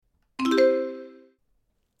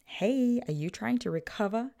hey, are you trying to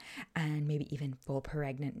recover and maybe even fall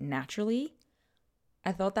pregnant naturally?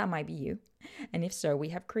 I thought that might be you. And if so, we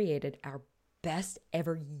have created our best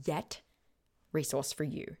ever yet resource for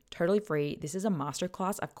you. Totally free. This is a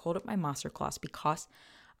masterclass. I've called it my masterclass because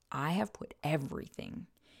I have put everything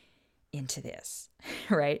into this,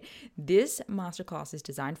 right? This masterclass is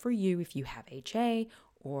designed for you if you have HA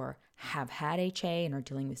or have had HA and are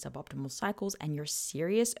dealing with suboptimal cycles and you're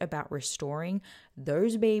serious about restoring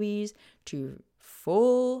those babies to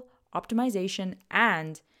full optimization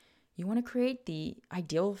and you want to create the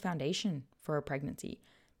ideal foundation for a pregnancy.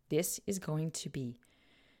 This is going to be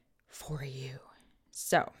for you.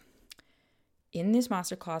 So, in this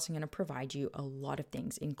masterclass, I'm going to provide you a lot of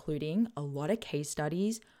things, including a lot of case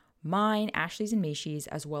studies, mine, Ashley's and Mishi's,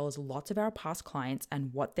 as well as lots of our past clients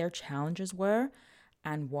and what their challenges were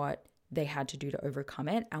and what they had to do to overcome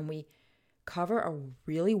it. And we cover a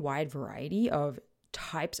really wide variety of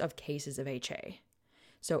types of cases of HA.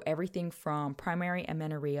 So everything from primary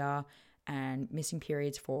amenorrhea and missing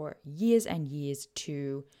periods for years and years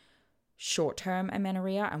to short-term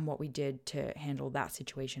amenorrhea and what we did to handle that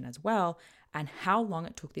situation as well, and how long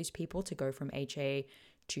it took these people to go from HA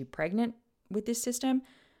to pregnant with this system,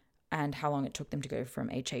 and how long it took them to go from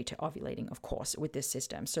HA to ovulating, of course, with this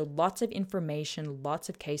system. So lots of information, lots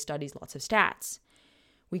of case studies, lots of stats.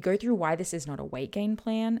 We go through why this is not a weight gain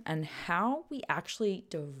plan and how we actually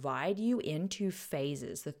divide you into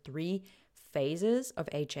phases, the 3 phases of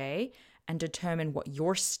HA, and determine what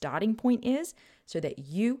your starting point is so that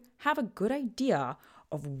you have a good idea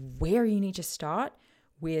of where you need to start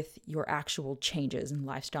with your actual changes and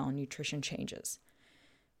lifestyle and nutrition changes.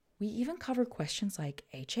 We even cover questions like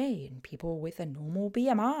HA and people with a normal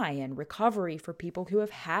BMI and recovery for people who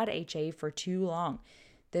have had HA for too long.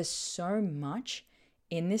 There's so much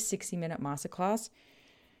in this 60-minute masterclass.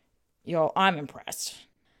 Yo, I'm impressed.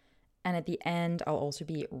 And at the end, I'll also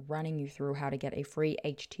be running you through how to get a free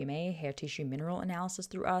HTMA, hair tissue mineral analysis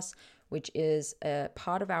through us, which is a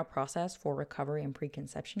part of our process for recovery and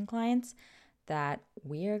preconception clients that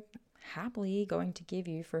we're happily going to give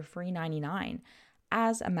you for free $99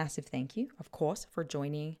 as a massive thank you, of course, for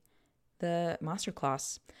joining the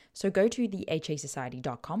masterclass. So go to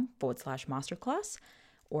thehasociety.com/masterclass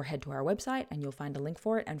or head to our website and you'll find a link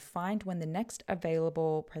for it and find when the next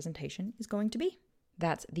available presentation is going to be.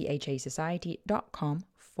 That's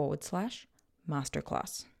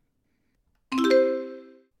thehasociety.com/masterclass.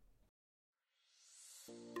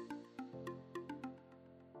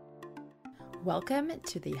 Welcome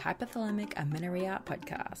to the Hypothalamic Amenorrhea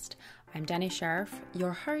podcast. I'm Danny Sheriff,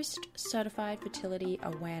 your host, certified fertility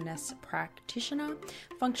awareness practitioner,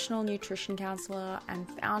 functional nutrition counselor, and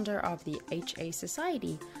founder of the HA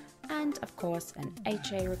Society, and of course, an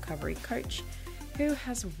HA recovery coach who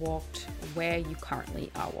has walked where you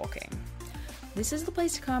currently are walking. This is the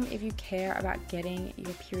place to come if you care about getting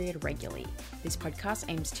your period regularly. This podcast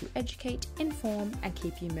aims to educate, inform, and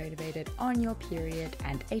keep you motivated on your period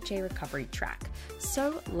and HA recovery track.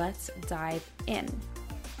 So let's dive in.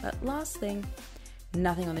 But last thing,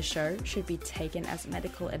 nothing on the show should be taken as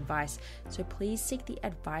medical advice, so please seek the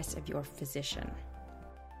advice of your physician.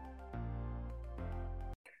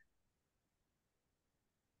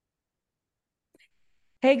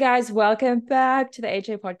 Hey guys, welcome back to the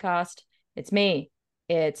HA podcast. It's me,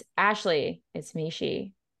 it's Ashley, it's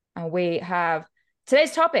Mishi, and we have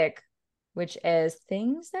today's topic, which is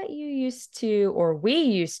things that you used to, or we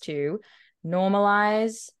used to,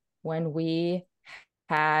 normalize when we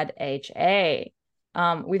had HA.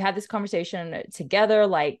 We've had this conversation together,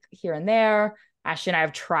 like here and there. Ashley and I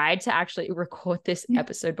have tried to actually record this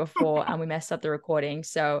episode before, and we messed up the recording.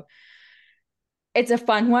 So it's a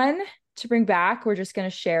fun one to bring back. We're just going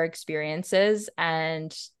to share experiences,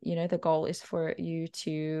 and the goal is for you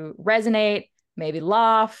to resonate, maybe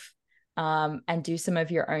laugh, and do some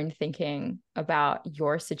of your own thinking about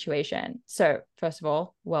your situation. So first of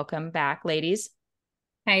all, welcome back, ladies.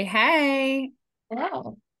 Hey.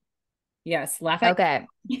 Wow. Yes, laugh. Okay.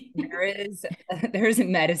 There is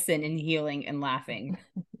medicine in healing and laughing.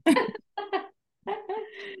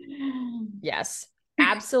 Yes,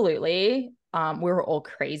 absolutely. We were all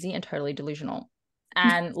crazy and totally delusional.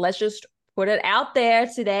 And let's just put it out there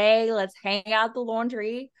today. Let's hang out the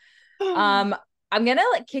laundry. I'm gonna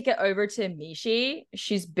kick it over to Mishi.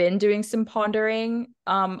 She's been doing some pondering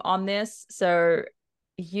on this. So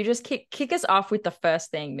you just kick us off with the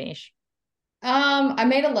first thing, Mish. I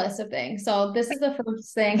made a list of things. So this is the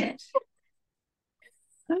first thing.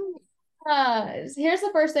 Here's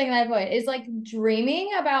the first thing that I put is like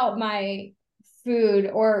dreaming about my food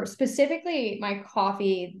or specifically my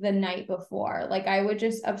coffee the night before. Like I would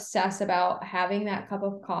just obsess about having that cup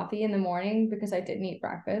of coffee in the morning because I didn't eat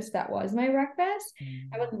breakfast. That was my breakfast.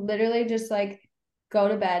 I would literally just like go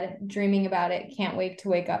to bed dreaming about it. Can't wait to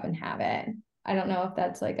wake up and have it. I don't know if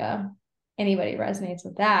that's like anybody resonates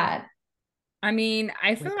with that. I mean,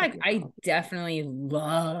 I feel Wake up like your I coffee. definitely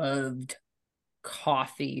loved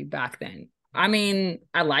coffee back then. I mean,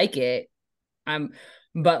 I like it. Um,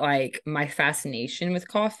 but like my fascination with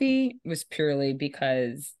coffee was purely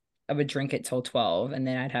because I would drink it till 12 and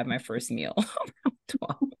then I'd have my first meal around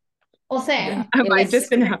 12. Well, same. I It might have was just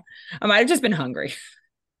been I might have just been hungry.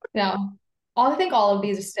 No, I think all of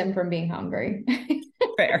these stem from being hungry.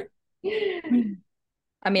 Fair.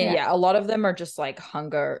 I mean, Yeah. yeah, a lot of them are just like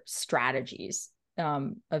hunger strategies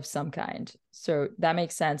of some kind. So that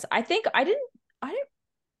makes sense. I think I didn't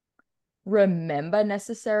remember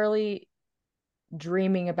necessarily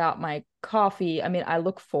dreaming about my coffee. I mean, I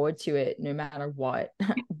look forward to it no matter what.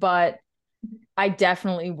 But I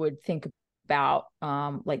definitely would think about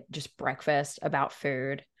like just breakfast, about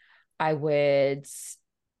food. I would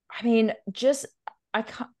I mean, just I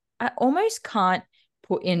can't I almost can't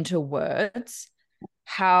put into words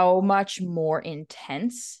how much more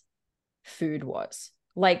intense food was.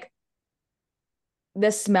 Like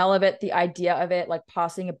the smell of it, the idea of it, like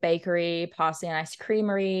passing a bakery, passing an ice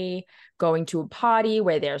creamery, going to a party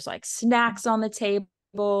where there's like snacks on the table,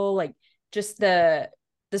 like just the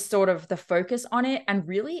sort of the focus on it and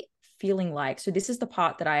really feeling like, so this is the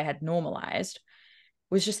part that I had normalized,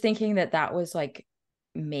 was just thinking that that was like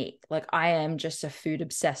me. Like I am just a food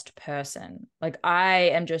obsessed person. Like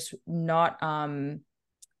I am just not one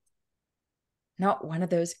of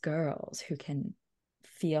those girls who can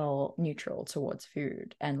feel neutral towards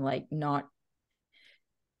food and like not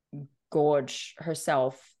gorge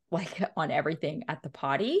herself like on everything at the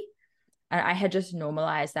party. And I had just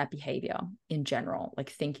normalized that behavior in general,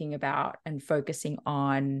 like thinking about and focusing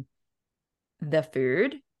on the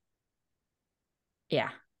food. Yeah.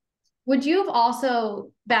 Would you have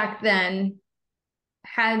also back then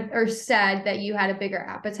had or said that you had a bigger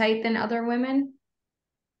appetite than other women?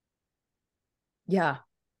 Yeah,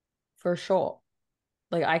 for sure.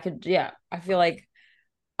 Like I could, yeah, I feel like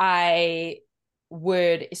I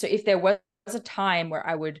would, so if there was a time where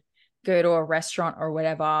I would go to a restaurant or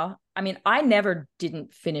whatever, I mean, I never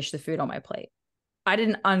didn't finish the food on my plate. I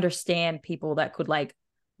didn't understand people that could like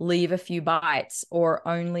leave a few bites or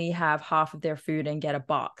only have half of their food and get a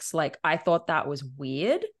box. Like I thought that was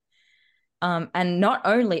weird. And not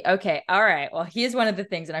only, okay, all right, well, here's one of the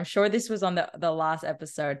things, and I'm sure this was on the last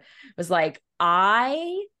episode, was like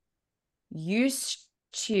I used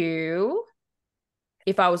to,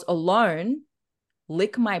 if I was alone,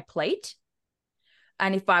 lick my plate.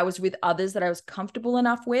 And if I was with others that I was comfortable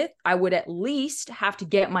enough with, I would at least have to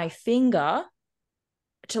get my finger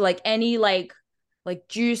to like any like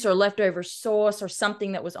juice or leftover sauce or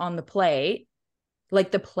something that was on the plate. Like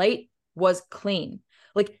the plate was clean.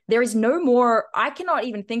 Like there is no more, I cannot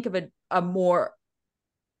even think of a more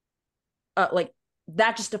like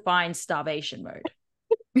that just defines starvation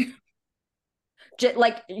mode. Just,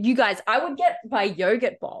 like you guys, I would get my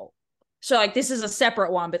yogurt bowl. So like this is a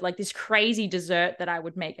separate one, but like this crazy dessert that I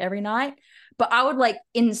would make every night. But I would like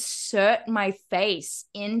insert my face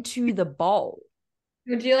into the bowl.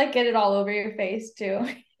 Would you like get it all over your face too?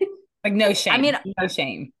 Like no I shame. mean, No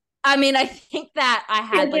shame. I think that I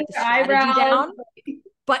had Like in like the your strategy eyebrows. down,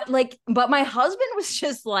 but my husband was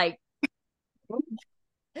just like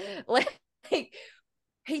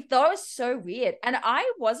he thought it was so weird, and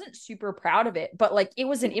I wasn't super proud of it, but like it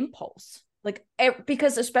was an impulse, like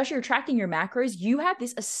because especially you're tracking your macros, you have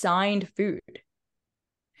this assigned food,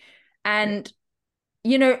 and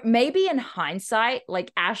maybe in hindsight,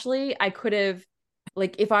 like Ashley, I could have,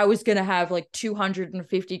 like if I was gonna have like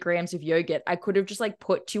 250 grams of yogurt, I could have just like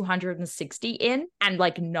put 260 in and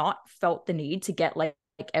like not felt the need to get like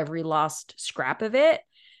every last scrap of it,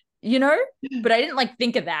 you know? But I didn't like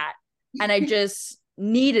think of that. And I just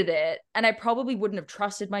needed it. And I probably wouldn't have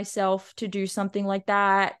trusted myself to do something like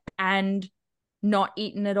that and not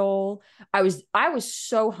eaten at all. I was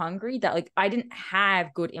so hungry that like I didn't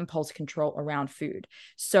have good impulse control around food.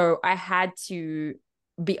 So I had to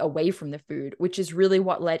be away from the food, which is really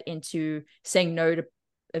what led into saying no to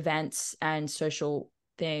events and social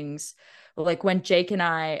things. Like when Jake and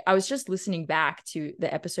I was just listening back to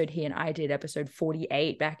the episode he and I did, episode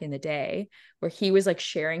 48 back in the day, where he was like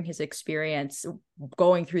sharing his experience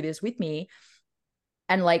going through this with me.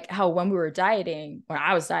 And like how when we were dieting, when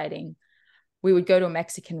I was dieting, we would go to a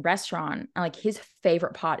Mexican restaurant and like his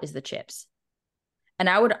favorite part is the chips. And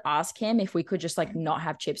I would ask him if we could just like not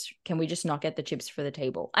have chips. Can we just not get the chips for the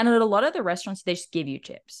table? And at a lot of the restaurants, they just give you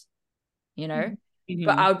chips, you know? But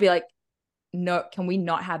Mhm. I would be like, no, can we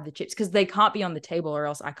not have the chips? Because they can't be on the table or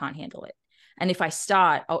else I can't handle it. And if I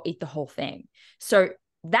start, I'll eat the whole thing. So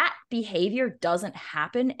that behavior doesn't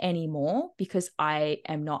happen anymore because I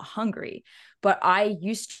am not hungry. But I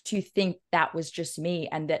used to think that was just me.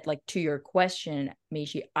 And that, like, to your question,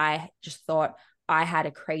 Mishi, I just thought I had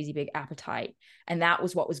a crazy big appetite. And that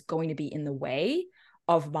was what was going to be in the way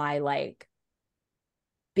of my like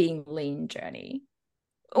being lean journey.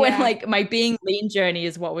 When Yeah. like my being lean journey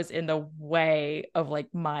is what was in the way of like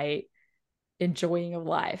my enjoying of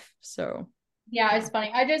life. So Yeah, yeah. it's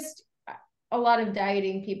funny. A lot of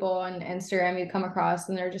dieting people on Instagram you come across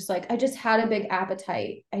and they're just like, I just had a big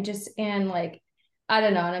appetite. And like, I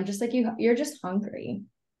don't know. And I'm just like, you're just hungry.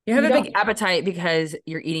 You have You a don't, big appetite because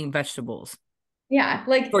you're eating vegetables yeah.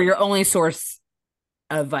 Like, for your only source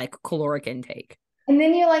of like caloric intake. and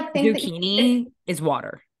then you like think that Zucchini is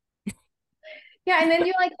water. yeah, and then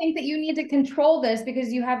you like think that you need to control this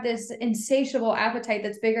because you have this insatiable appetite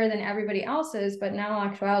that's bigger than everybody else's, but now in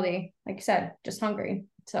actuality, like you said, just hungry.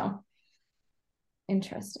 So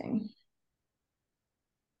interesting.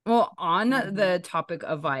 Well, on Mhm. the topic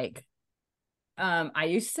of like, I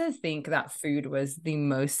used to think that food was the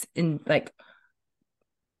most in like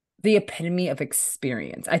the epitome of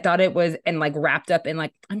experience. I thought it was and like wrapped up in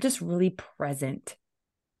like I'm just really present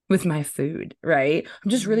with my food, right? I'm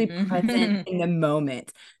just really present Mhm. in the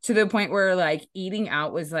moment to the point where like eating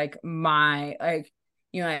out was like my like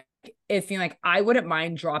like if you like I wouldn't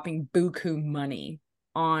mind dropping buku money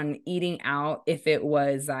on eating out if it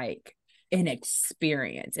was like an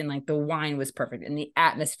experience and like the wine was perfect and the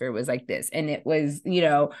atmosphere was like this and it was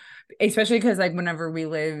especially because like whenever we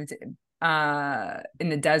lived in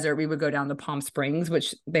the desert we would go down to Palm Springs,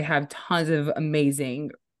 which they have tons of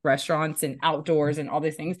amazing restaurants and outdoors and all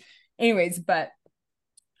these things. Anyways, but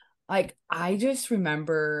like I just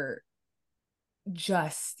remember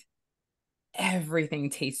just everything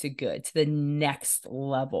tasted good to the next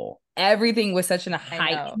level. Everything was such a I know.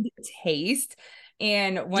 heightened taste.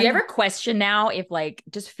 And Do you one ever question now if like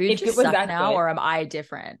does food if it just was suck that now good. or am I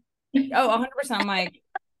different? Oh, 100%. I'm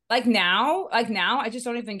like now, I just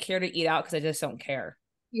don't even care to eat out because I just don't care.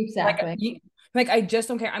 Like, Exactly. like I just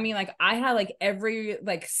don't care. I mean, like I had like every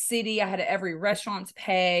like city, I had every restaurant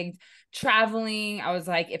pegged. Traveling, I was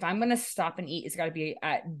like, if I'm gonna stop and eat, it's got to be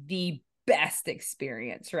at the best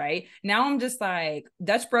experience, right? Now I'm just like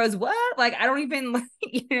Dutch Bros. What? Like I don't even like,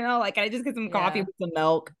 like I just get some coffee Yeah. with some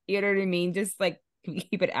milk. You know what I mean? Just like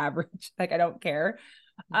keep it average. Like I don't care.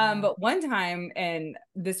 Yeah. But one time, and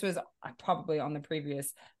this was probably on the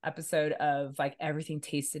previous episode of like everything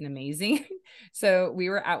tasted amazing. So we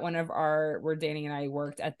were at one of our where Danny and I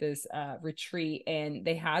worked at this retreat, and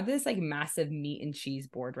they had this like massive meat and cheese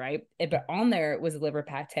board, right? But on there was liver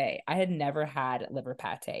pate. I had never had liver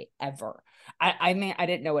pate ever. I mean I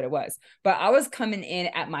didn't know what it was, but I was coming in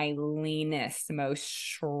at my leanest, most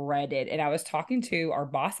shredded, and I was talking to our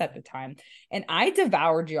boss at the time, and I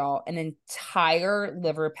devoured y'all an entire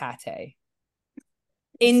liver pate.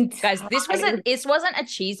 Guys, Entire this wasn't a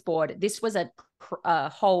cheese board. This was a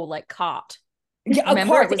whole like cart. yeah, a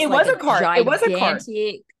Remember, it cart. was It like was a a cart. It was a cart.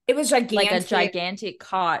 gigantic, It was like a gigantic. gigantic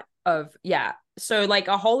cart of yeah. So like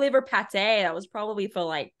a whole liver pate that was probably for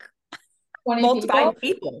like 20 multiple.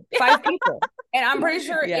 people. 5 people. 5 people. And I'm pretty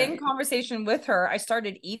sure Yeah. in conversation with her, I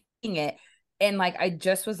started eating it. And like I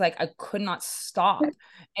just was like, I could not stop.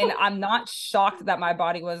 And I'm not shocked that my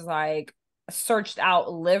body was like searched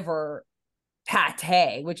out liver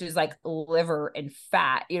pate, which is like liver and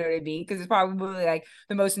fat, you know what I mean? Because it's probably like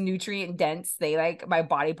the most nutrient dense they like my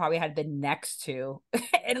body probably had been next to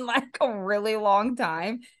in like a really long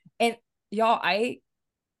time. And y'all, I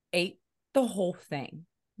ate the whole thing,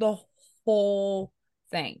 the whole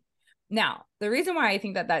thing. Now, the reason why I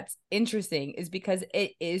think that that's interesting is because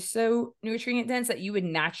it is so nutrient dense that you would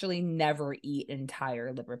naturally never eat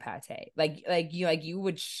entire liver pate. Like you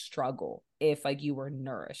would struggle if like you were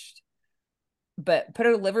nourished. But put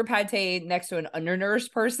a liver pate next to an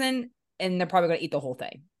undernourished person, and they're probably gonna eat the whole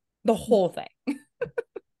thing. The whole thing.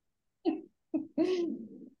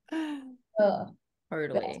 Ugh, that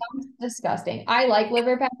Totally. sounds disgusting. I like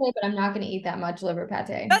liver pate, but I'm not going to eat that much liver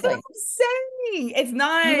pate. That's what Like, I'm saying. It's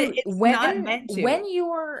not. Dude, It's not meant to. when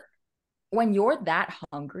you're that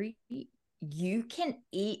hungry, you can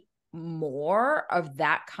eat more of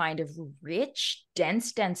that kind of rich,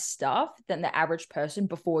 dense stuff than the average person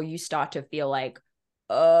before you start to feel like,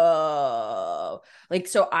 oh, like,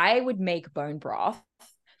 so I would make bone broth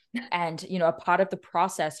And, you know, a part of the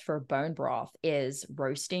process for bone broth is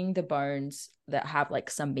roasting the bones that have like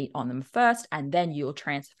some meat on them first, and then you'll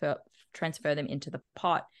transfer them into the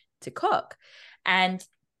pot to cook. And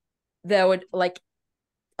there would like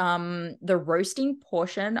the roasting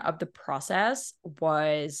portion of the process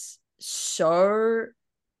was so,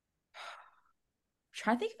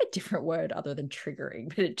 trying to think of a different word other than triggering,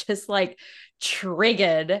 but it just like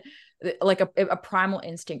triggered like a primal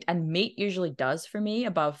instinct, and meat usually does for me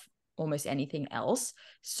above almost anything else.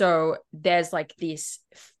 So there's like this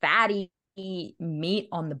fatty meat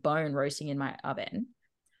on the bone roasting in my oven.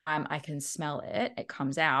 I can smell it. It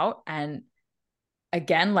comes out, and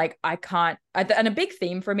again, like I can't. And a big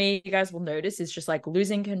theme for me, you guys will notice, is just like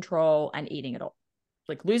losing control and eating it all.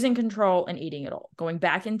 Like losing control and eating it all. Going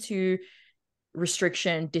back into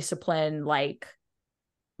restriction, discipline, like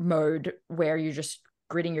mode where you're just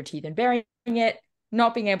gritting your teeth and burying it,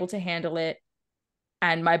 not being able to handle it,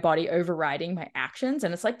 and my body overriding my actions.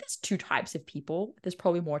 And it's like there's two types of people. There's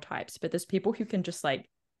probably more types, but there's people who can just like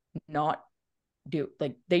not do,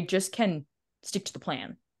 like they just can stick to the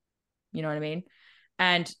plan. You know what I mean?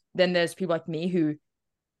 And then there's people like me who,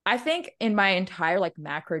 I think in my entire like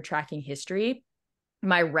macro tracking history,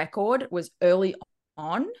 my record was early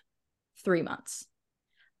on 3 months.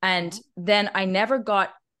 And then I never got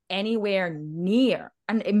anywhere near,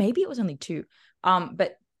 and maybe it was only two,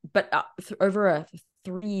 but over a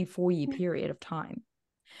 3-4 year period of time,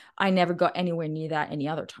 I never got anywhere near that any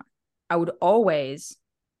other time. I would always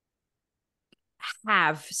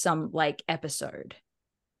have some like episode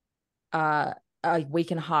a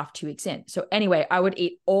week and a half, 2 weeks in. So anyway, I would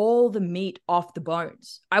eat all the meat off the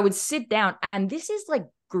bones. I would sit down, and this is like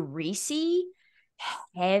greasy,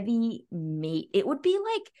 heavy meat. It would be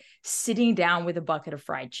like sitting down with a bucket of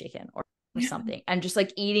fried chicken or something, and just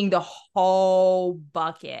like eating the whole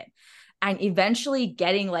bucket, and eventually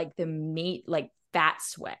getting like the meat like fat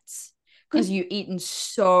sweats because you've eaten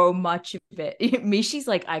so much of it. Mishi's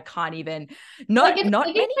like, I can't even. Like it's Not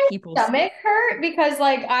making many my people. stomach hurt because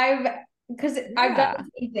like I've done Yeah. the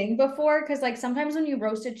same thing before, because like sometimes when you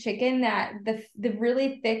roast a chicken, that the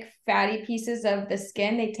really thick fatty pieces of the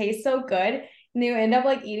skin, they taste so good, and you end up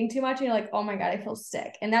like eating too much and you're like, oh my God, I feel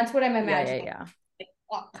sick. And that's what I'm imagining. Yeah.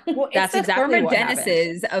 Well, it's That's the exactly what happened.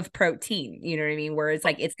 thermogenesis of protein, you know what I mean? Where it's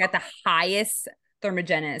like it's got the highest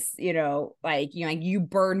thermogenesis, like you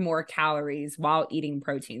burn more calories while eating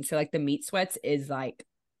protein. So like the meat sweats is like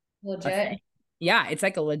a thing. Legit. Yeah, it's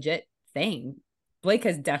like a legit thing. Blake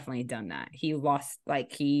has definitely done that. He lost,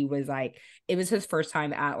 like, he was like, it was his first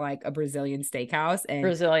time at like a Brazilian steakhouse, and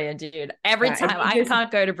Brazilian, dude. Every yeah, and time I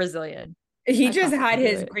can't go to Brazilian. he I just can't had do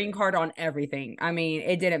his it. green card on everything. I mean,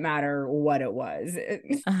 it didn't matter what it was.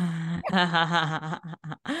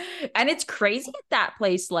 And it's crazy at that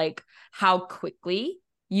place, like how quickly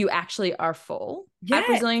you actually are full at Yeah,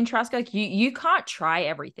 Brazilian Trust. Like you can't try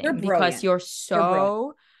they're everything because brilliant. you're They're brilliant.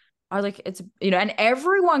 so. I was like, it's, you know, and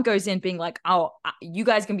everyone goes in being like, oh, you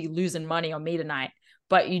guys can be losing money on me tonight,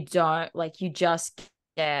 but you don't, like, you just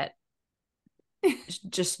get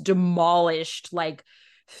just demolished like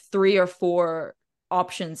 3 or 4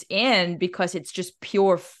 options in because it's just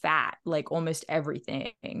pure fat. Like almost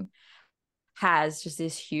everything has just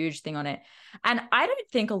this huge thing on it. And I don't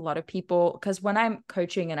think a lot of people, because when I'm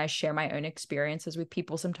coaching and I share my own experiences with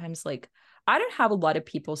people, sometimes like I don't have a lot of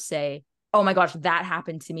people say, oh my gosh, that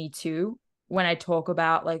happened to me too. When I talk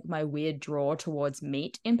about like my weird draw towards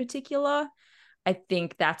meat in particular, I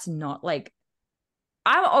think that's not like,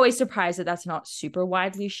 I'm always surprised that that's not super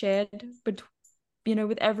widely shared, but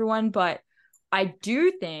with everyone. But I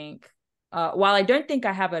do think, while I don't think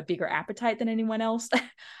I have a bigger appetite than anyone else,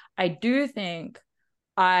 I do think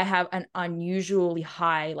I have an unusually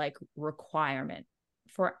high like requirement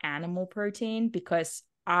for animal protein because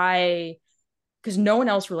no one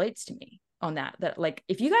else relates to me on that. That like,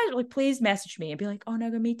 if you guys like, please message me and be like, oh no,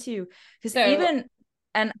 me too. Because So, even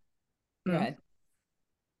and go ahead.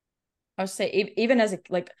 I would say even as a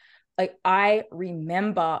like I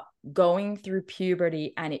remember going through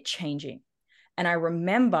puberty and it changing. And I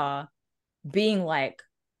remember being like,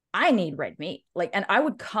 I need red meat. Like, and I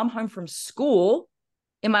would come home from school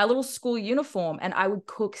in my little school uniform and I would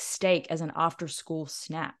cook steak as an after school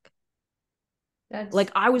snack. That's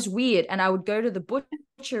Like I was weird, and I would go to the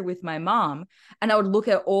butcher with my mom and I would look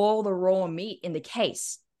at all the raw meat in the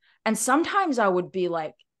case. And sometimes I would be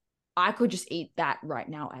like, I could just eat that right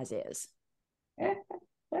now as is.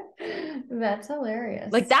 that's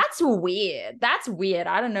hilarious. Like that's weird. That's weird.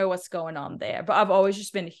 I don't know what's going on there, but I've always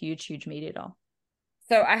just been a huge meat eater.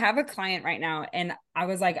 So I have a client right now, and I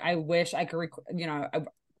was like, I wish I could,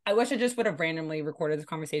 I wish I just would have randomly recorded this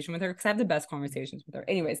conversation with her because I have the best conversations with her.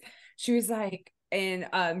 Anyways, she was like, and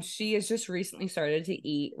she has just recently started to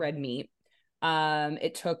eat red meat.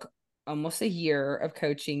 It took almost a year of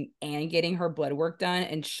coaching and getting her blood work done,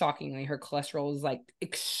 and shockingly, her cholesterol is like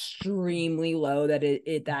extremely low. That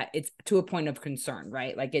it's to a point of concern,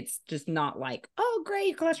 right? Like it's just not like, oh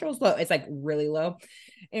great, cholesterol's low. It's like really low.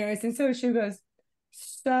 Anyways, and so she goes,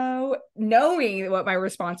 so knowing what my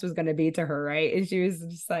response was going to be to her, right? And she was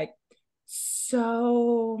just like,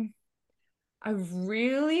 so I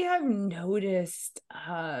really have noticed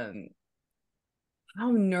how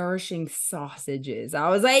nourishing sausage is. I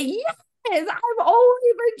was like, yes, I've only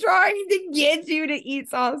been trying to get you to eat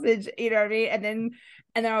sausage. You know what I mean?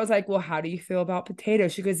 And then I was like, well, how do you feel about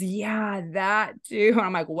potatoes? She goes, yeah, that too. And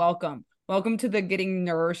I'm like, welcome. Welcome to the getting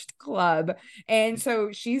nourished club. And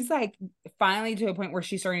so she's like finally to a point where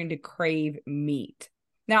she's starting to crave meat.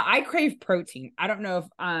 Now I crave protein. I don't know if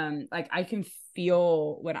like I can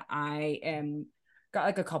feel when I am got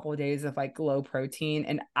like a couple of days of like low protein,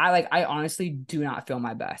 and I honestly do not feel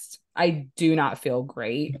my best. I do not feel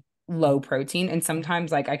great low protein, and sometimes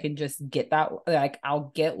like I can just get that, like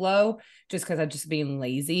I'll get low just because I'm just being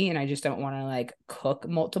lazy and I just don't want to like cook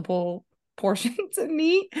multiple portions of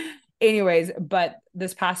meat. Anyways, but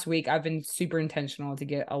this past week I've been super intentional to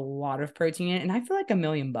get a lot of protein in, and I feel like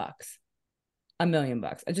 $1,000,000.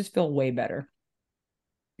 $1,000,000. I just feel way better.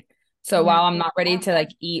 So Oh while my I'm not ready God. to like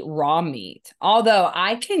eat raw meat, although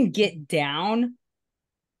I can get down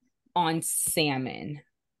on salmon.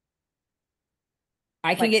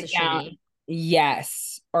 I can Like get down, sashimi.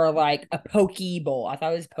 yes, or like a poke bowl. I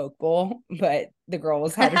thought it was poke bowl, but the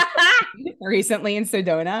girls had it recently in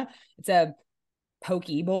Sedona. It's a poke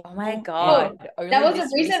bowl, Oh my and Oh, God. that Only was a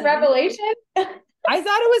this recent recently? revelation. I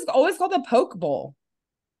thought it was always called a poke bowl.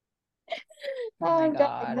 Oh my Oh God, that's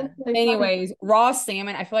God. really funny. Anyways, raw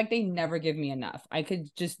salmon, I feel like they never give me enough. I could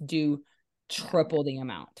just do Yeah. triple the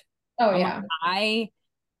amount. Oh I'm like,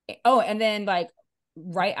 yeah. and then like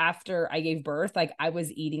right after I gave birth, like I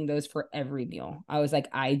was eating those for every meal. I was like,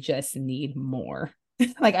 I just need more.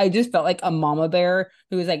 Like I just felt like a mama bear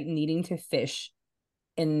who was like needing to fish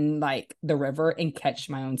in like the river and catch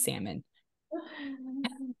my own salmon.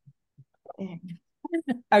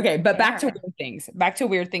 Okay, but back to Fair. weird things. Back to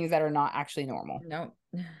weird things that are not actually normal. No.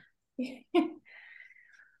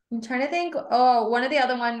 I'm trying to think. Oh, one of the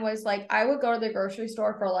other one was like I would go to the grocery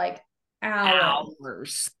store for like hours.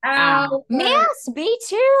 Hours. Hours. Yes, me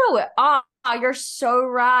too. Oh, you're so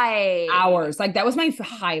right. Hours. Like that was my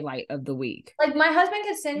highlight of the week. Like my husband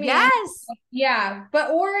could send me in. Yes. Yeah,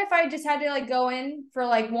 but or if I just had to like go in for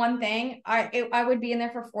like one thing, I would be in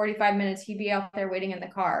there for 45 minutes. He'd be out there waiting in the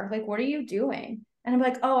car. Like, what are you doing? And I'm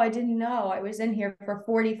like, oh, I didn't know. I was in here for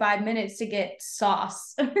 45 minutes to get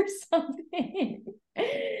sauce or something.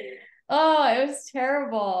 Oh, it was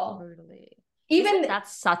terrible. Totally. Isn't Even that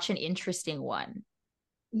such an interesting one?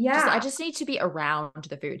 I yeah. just need to be around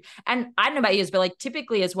the food. And I don't know about you, but like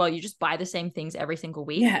typically as well, you just buy the same things every single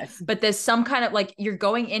week. Yes. But there's some kind of like you're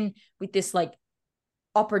going in with this like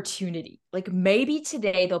opportunity. Like maybe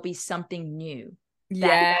today there'll be something new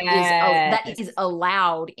that Yes. is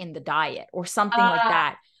allowed in the diet or something like Uh,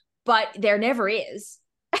 that. But there never is.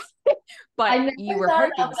 I But you never were thought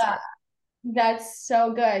hoping about so. that. That's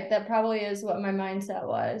so good. That probably is what my mindset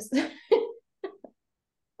was.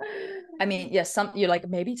 I mean, yes, you're like,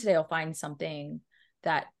 maybe today I'll find something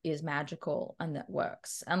that is magical and that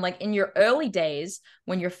works. And like in your early days,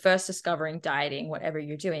 when you're first discovering dieting, whatever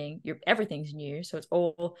you're doing, everything's new. So it's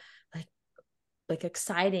all like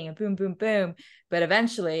exciting and boom, boom, boom. But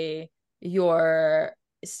eventually you're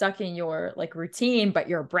stuck in your like routine, but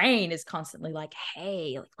your brain is constantly like,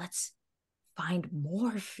 hey, like let's find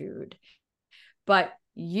more food. But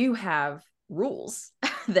you have rules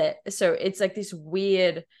that so it's like this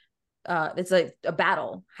weird it's like a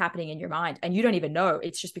battle happening in your mind and you don't even know,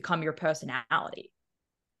 it's just become your personality.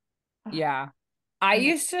 Yeah. I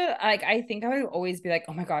used to like, I think I would always be like,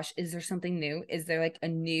 oh my gosh, is there something new? Is there like a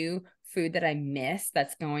new food that I miss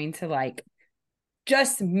that's going to like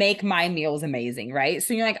just make my meals amazing, right?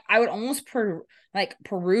 So you're like, I would almost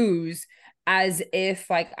peruse as if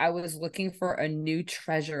like I was looking for a new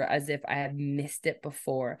treasure, as if I have missed it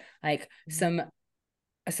before. Like some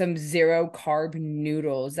zero carb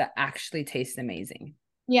noodles that actually taste amazing.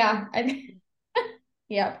 Yeah.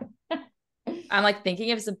 Yep. I'm like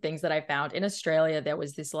thinking of some things that I found in Australia. There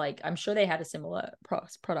was this like, I'm sure they had a similar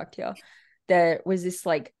product here. There was this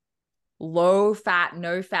like low fat,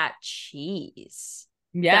 no fat cheese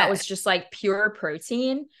that Yes. was just like pure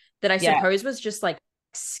protein that I Yeah. suppose was just like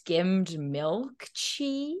skimmed milk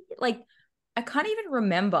cheese. Like I can't even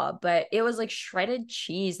remember, but it was like shredded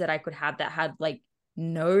cheese that I could have that had like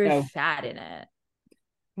no No. fat in it.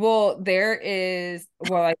 Well,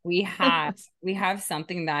 like we have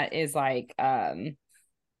something that is like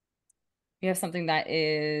we have something that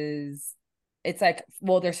is it's like,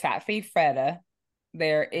 well, there's fat-free feta.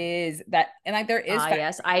 There is that, and like there is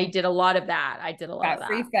Yes, I did a lot of that. I did a lot of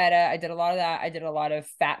fat-free that. feta. I did a lot of that. I did a lot of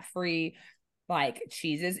fat-free like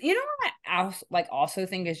cheeses. You know what I also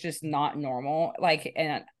think is just not normal? Like,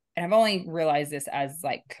 and I've only realized this as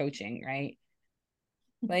like coaching, right?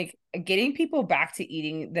 Like getting people back to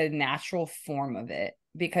eating the natural form of it,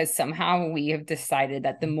 because somehow we have decided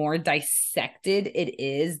that the more dissected it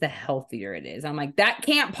is, the healthier it is. I'm like, that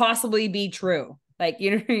can't possibly be true. Like,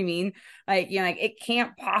 you know what I mean? Like, you know, like it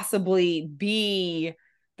can't possibly be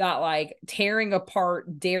that like tearing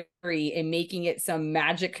apart dairy and making it some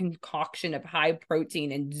magic concoction of high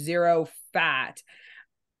protein and zero fat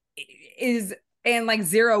is, and like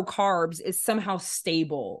zero carbs is somehow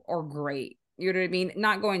stable or great. You know what I mean?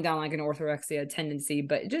 Not going down like an orthorexia tendency,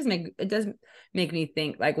 but it does make me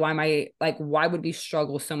think like, why would we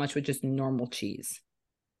struggle so much with just normal cheese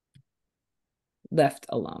left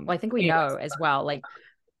alone? Well, I think we know as well, like,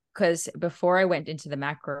 because before I went into the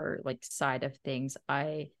macro like side of things,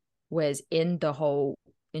 I was into the whole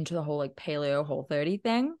like paleo Whole30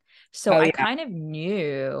 thing. So Oh I yeah. kind of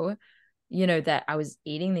knew, you know, that I was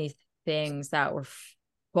eating these things that were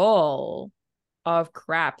full of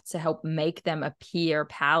crap to help make them appear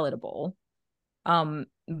palatable.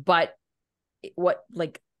 But what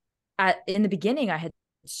like in the beginning I had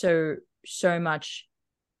so much,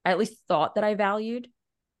 I at least thought that I valued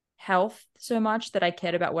health so much that I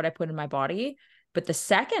cared about what I put in my body. But the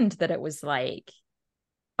second that it was like,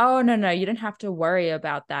 oh no, you don't have to worry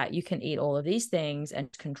about that. You can eat all of these things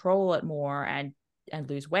and control it more and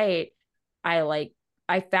lose weight.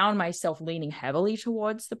 I found myself leaning heavily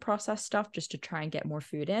towards the processed stuff just to try and get more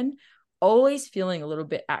food in, always feeling a little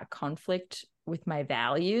bit at conflict with my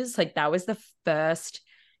values. Like that was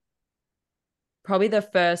probably the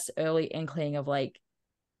first early inkling of like,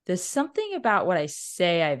 there's something about what I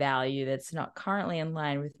say I value that's not currently in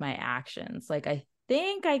line with my actions. Like I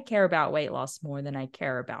think I care about weight loss more than I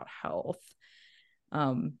care about health.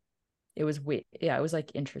 It was weird. Yeah, it was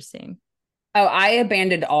like interesting. Oh, I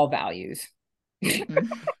abandoned all values. Yeah,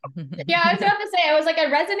 I was about to say, I was like, I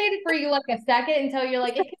resonated for you like a second until you're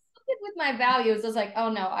like, it connected with my values. I was like, oh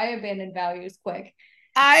no, I abandoned values quick.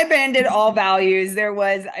 I abandoned all values. There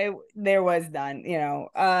was none, you know.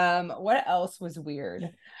 What else was weird?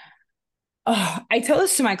 Oh, I tell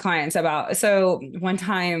this to my clients about, so one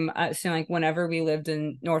time, so like whenever we lived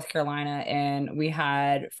in North Carolina and we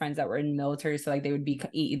had friends that were in the military, so like they would be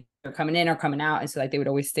either coming in or coming out, and so like they would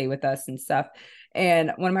always stay with us and stuff.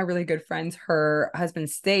 And one of my really good friends, her husband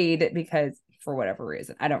stayed because for whatever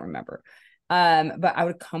reason, I don't remember. But I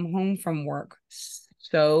would come home from work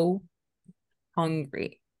so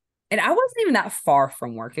hungry. And I wasn't even that far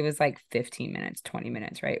from work. It was like 15 minutes, 20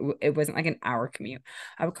 minutes, right? It wasn't like an hour commute.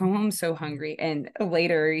 I would come home so hungry. And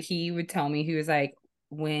later he would tell me, he was like,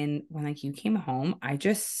 when like you came home, I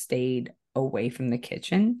just stayed away from the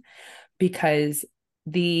kitchen because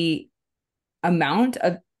the amount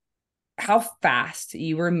of how fast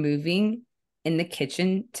you were moving in the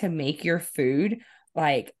kitchen to make your food,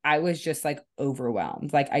 like I was just like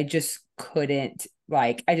overwhelmed. Like I just couldn't,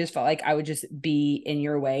 like I just felt like I would just be in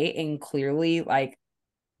your way, and clearly like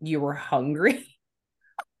you were hungry.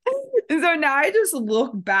 And so now I just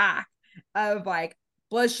look back of like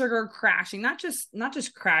blood sugar crashing, not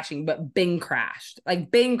just crashing, but bing crashed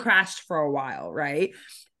for a while, right?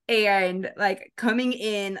 And like coming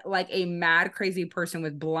in like a mad crazy person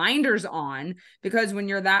with blinders on, because when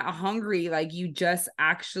you're that hungry, like you just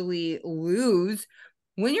actually lose,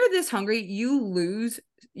 when you're this hungry, you lose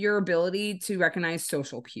your ability to recognize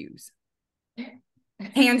social cues,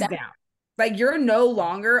 hands down. Like you're no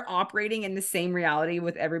longer operating in the same reality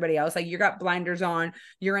with everybody else. Like you got blinders on,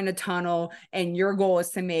 you're in a tunnel, and your goal is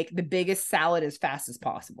to make the biggest salad as fast as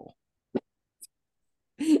possible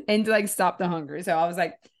and to like stop the hunger. So I was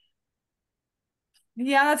like,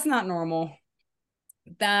 yeah, that's not normal.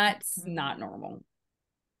 That's not normal.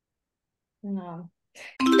 No.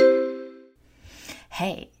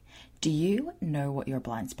 Hey, do you know what your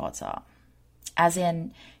blind spots are? As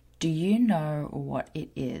in, do you know what it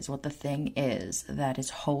is, what the thing is that is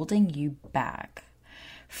holding you back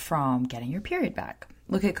from getting your period back?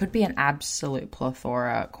 Look, it could be an absolute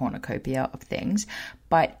plethora, cornucopia of things,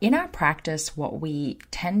 but in our practice,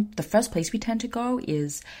 the first place we tend to go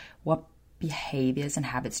is what behaviors and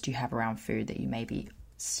habits do you have around food that you may be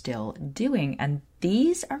still doing. And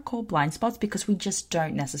these are called blind spots because we just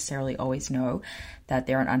don't necessarily always know that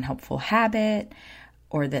they're an unhelpful habit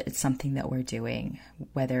or that it's something that we're doing,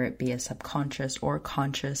 whether it be a subconscious or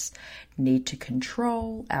conscious need to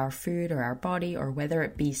control our food or our body, or whether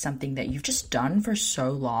it be something that you've just done for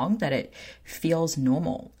so long that it feels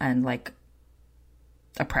normal and like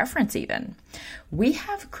a preference even. We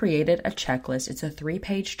have created a checklist. It's a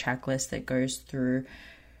 3-page checklist that goes through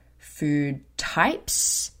food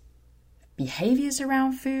types, behaviors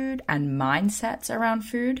around food, and mindsets around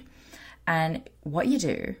food. And what you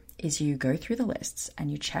do is you go through the lists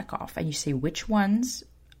and you check off and you see which ones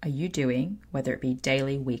are you doing, whether it be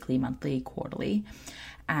daily, weekly, monthly, quarterly,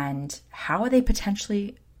 and how are they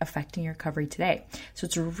potentially affecting your recovery today. So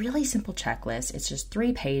it's a really simple checklist. It's just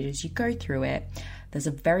 3 pages. You go through it. There's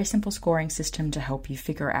a very simple scoring system to help you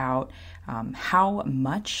figure out how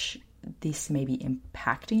much this may be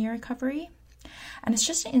impacting your recovery. And it's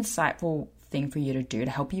just an insightful thing for you to do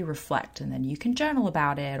to help you reflect, and then you can journal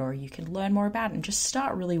about it or you can learn more about it and just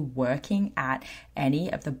start really working at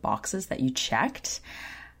any of the boxes that you checked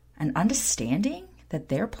and understanding that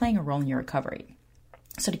they're playing a role in your recovery.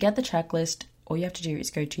 So to get the checklist, all you have to do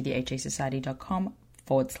is go to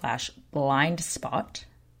thehasociety.com/blind spot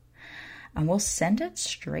and we'll send it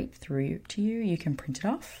straight through to you. You can print it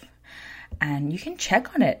off and you can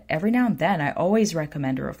check on it every now and then. I always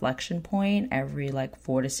recommend a reflection point every like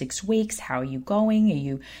 4 to 6 weeks. How are you going? Are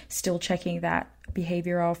you still checking that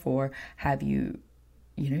behavior off, or have you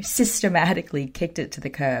systematically kicked it to the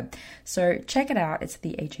curb? So check it out. It's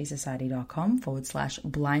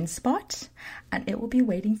thehasociety.com/blind spot and it will be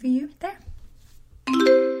waiting for you there.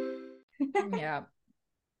 Yeah.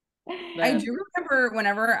 I do remember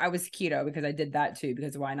whenever I was keto, because I did that too,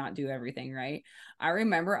 because why not do everything, right? I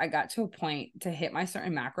remember I got to a point to hit my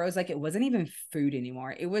certain macros, like it wasn't even food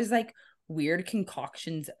anymore. It was like weird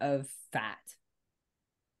concoctions of fat.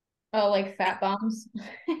 Oh, like fat bombs.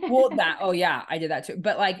 Well, oh yeah, I did that too.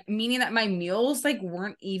 But like meaning that my meals like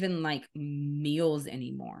weren't even like meals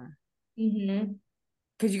anymore. Mm-hmm.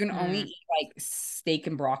 Because you can only eat like steak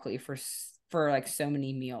and broccoli for like so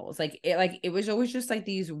many meals. Like it was always just like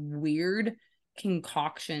these weird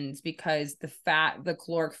concoctions because the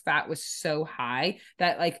caloric fat was so high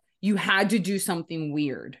that like you had to do something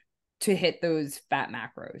weird to hit those fat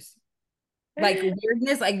macros. Like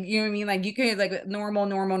weirdness, like you know what I mean? Like you can like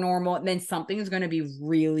normal, and then something is going to be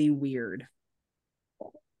really weird.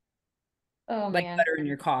 Oh Like man. butter in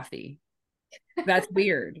your coffee. That's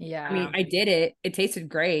weird. Yeah. I mean, I did it. It tasted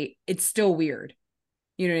great. It's still weird.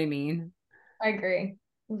 You know what I mean? I agree.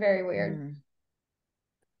 Very weird.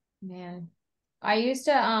 Man. I used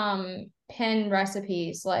to pin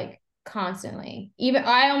recipes like constantly. Even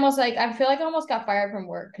I feel like I almost got fired from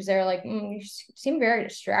work because they were like, you seem very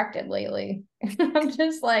distracted lately. I'm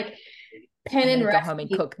just like I'm pinning gonna go home and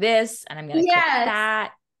recipes. cook this and I'm gonna cook Yes.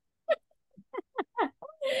 that.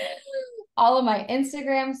 All of my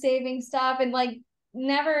Instagram saving stuff and like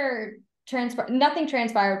nothing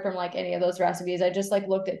transpired from like any of those recipes. I just like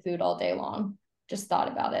looked at food all day long. Just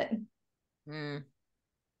thought about it.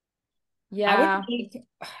 Yeah.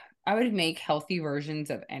 I would make healthy versions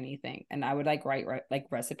of anything, and I would like write like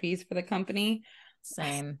recipes for the company.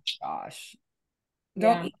 Same. Gosh,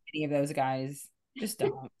 don't Yeah. eat any of those guys. Just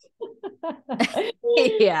don't.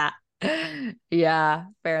 Yeah. Yeah,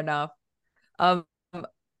 fair enough. Um,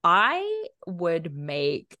 I would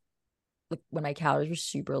make, like, when my calories were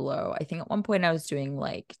super low, I think at one point I was doing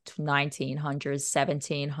like 1900,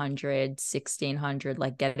 1700, 1600,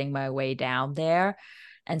 like getting my way down there.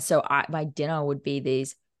 And so my dinner would be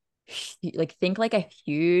these, like, think like a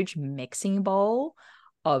huge mixing bowl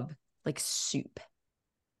of like soup.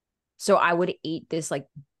 So I would eat this like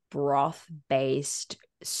broth based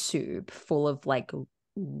soup full of like,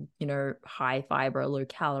 high fiber, low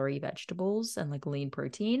calorie vegetables and like lean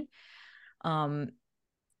protein, um,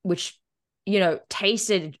 which,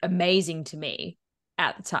 tasted amazing to me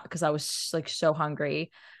at the time because I was like so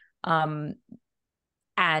hungry. Um,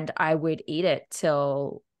 and I would eat it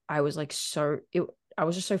till I was like I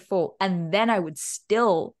was just so full. And then I would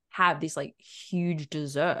still have this like huge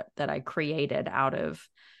dessert that I created out of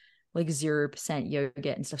like 0% yogurt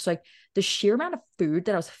and stuff. So like the sheer amount of food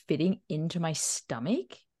that I was fitting into my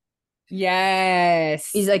stomach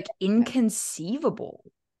Yes. is like inconceivable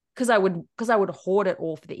because I would hoard it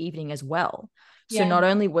all for the evening as well. So Yeah. not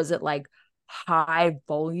only was it like high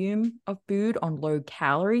volume of food on low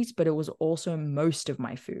calories, but it was also most of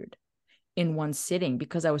my food in one sitting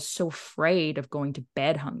because I was so afraid of going to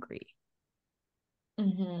bed hungry.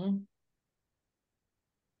 Mm-hmm.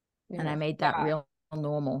 And I Yeah. made that real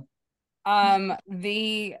normal.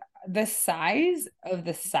 The the size of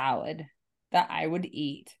the salad that I would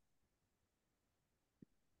eat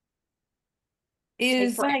Take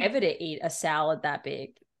is like forever to eat a salad that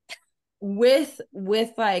big. with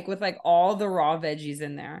all the raw veggies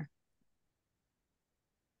in there.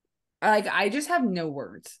 Like I just have no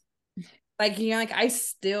words. Like, you know, like I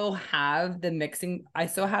still have the mixing. I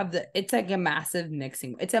still have it's like a massive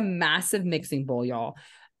mixing. It's a massive mixing bowl, y'all.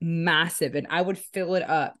 Massive. And I would fill it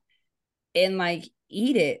up and like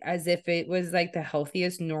eat it as if it was like the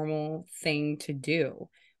healthiest normal thing to do,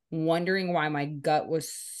 wondering why my gut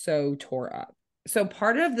was so tore up. So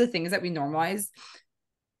part of the things that we normalized,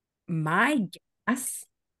 my gas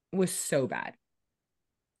was so bad.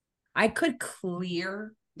 I could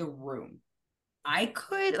clear the room. I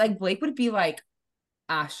could, like, Blake would be like,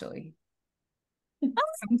 Ashley,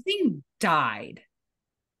 something died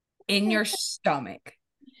in your stomach.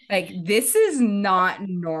 Like, this is not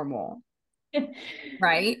normal,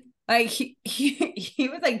 right? Like, he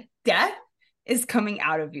was like, death is coming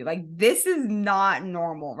out of you. Like, this is not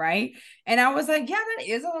normal, right? And I was like, yeah, that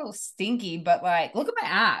is a little stinky, but like, look at my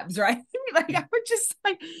abs, right? Like, I would just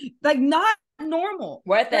like not normal.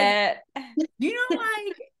 Worth Like, it. do you know,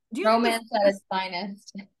 like, do you know Romance at its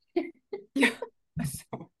finest. yeah.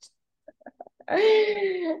 So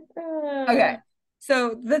okay.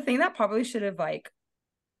 So the thing that probably should have like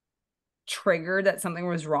triggered that something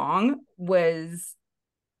was wrong was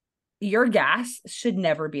your gas should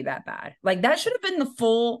never be that bad. Like that should have been the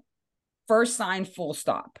full first sign, full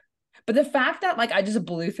stop. But the fact that like I just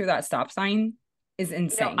blew through that stop sign is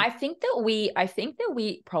insane. I think that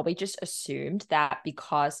we probably just assumed that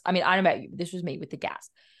because I mean, I don't know about you, this was me with the gas.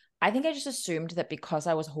 I think I just assumed that because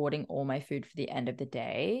I was hoarding all my food for the end of the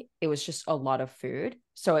day, it was just a lot of food.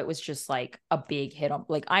 So it was just like a big hit on,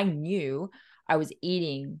 like I knew I was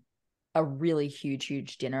eating a really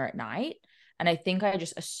huge dinner at night. And I think I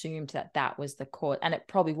just assumed that that was the cause. And it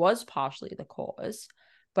probably was partially the cause.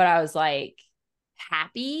 But I was like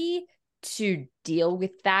happy to deal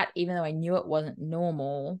with that, even though I knew it wasn't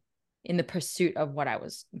normal in the pursuit of what I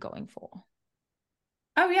was going for.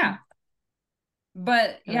 Oh yeah. But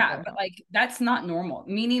It was yeah, very but hard. like that's not normal.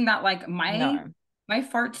 Meaning that like No. my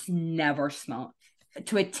farts never smell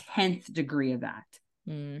to a 10th degree of that.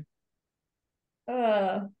 Mm.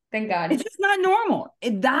 Thank God. It's just not normal.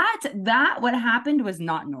 That what happened was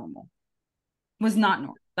not normal. Was not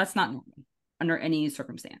normal. That's not normal under any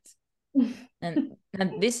circumstance. And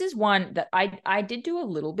this is one that I did do a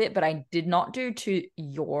little bit, but I did not do to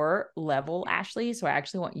your level, Ashley. So I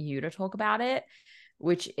actually want you to talk about it,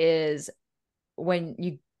 which is when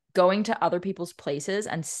you going to other people's places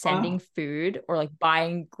and sending Oh. food or like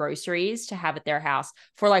buying groceries to have at their house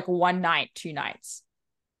for like one night, 2 nights.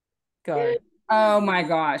 Go. Oh my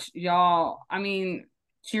gosh, y'all. I mean,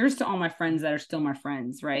 cheers to all my friends that are still my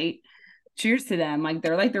friends, right? Cheers to them. Like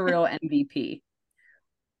they're like the real MVP.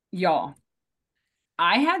 Y'all,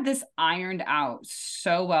 I had this ironed out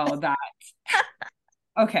so well that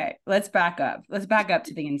okay, let's back up. Let's back up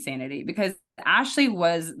to the insanity because Ashley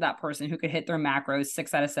was that person who could hit their macros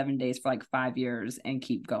 6 out of 7 days for like 5 years and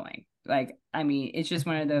keep going. Like, I mean, it's just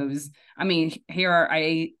one of those. I mean,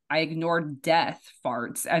 I ignored death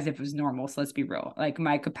farts as if it was normal. So let's be real. Like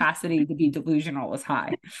my capacity to be delusional was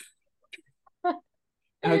high.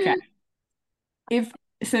 Okay. If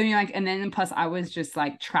so, you know, like, and then plus I was just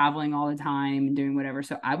like traveling all the time and doing whatever.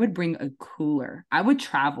 So I would bring a cooler. I would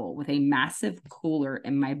travel with a massive cooler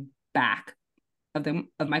in my back of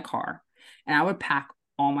my car, and I would pack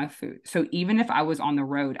all my food. So even if I was on the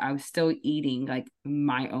road, I was still eating like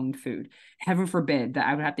my own food. Heaven forbid that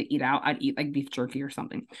I would have to eat out. I'd eat like beef jerky or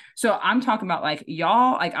something. So I'm talking about like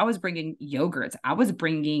y'all, like I was bringing yogurts, I was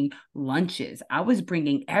bringing lunches, I was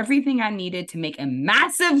bringing everything I needed to make a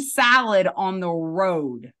massive salad on the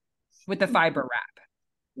road with the fiber wrap.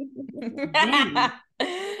 Then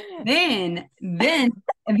then, then,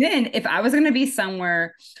 and then if I was going to be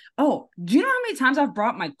somewhere, oh, do you know how many times I've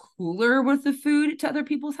brought my cooler with the food to other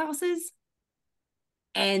people's houses?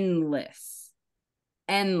 Endless.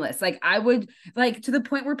 Endless. Like I would like to the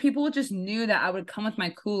point where people just knew that I would come with my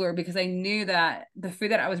cooler because I knew that the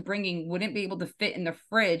food that I was bringing wouldn't be able to fit in the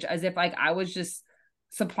fridge as if like I was just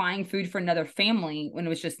supplying food for another family when it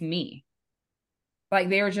was just me. Like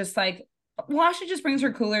they were just like, well, she just brings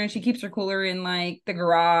her cooler and she keeps her cooler in like the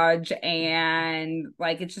garage and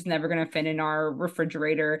like it's just never gonna fit in our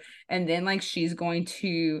refrigerator. And then like she's going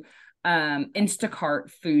to Instacart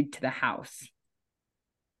food to the house.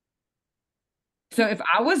 So if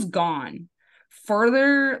I was gone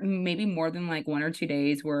further, maybe more than like 1 or 2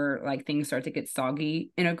 days where like things start to get soggy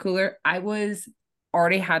in a cooler, I was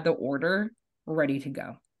already had the order ready to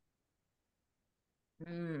go.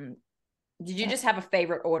 Mm. Did you just have a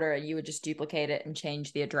favorite order and you would just duplicate it and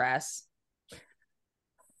change the address?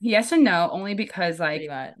 Yes and no, only because Pretty like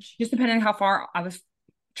much. just depending on how far I was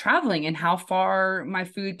traveling and how far my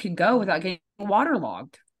food could go without getting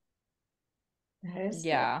waterlogged. That is scary.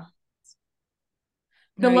 Yeah.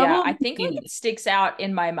 The No, yeah. level of I think like it insanity. sticks out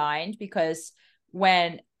in my mind because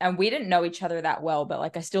and we didn't know each other that well, but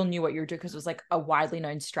like I still knew what you were doing because it was like a widely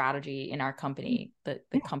known strategy in our company, the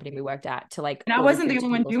company we worked at, to like And I order wasn't the food to only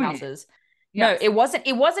one people's doing it. houses. No, Yes. it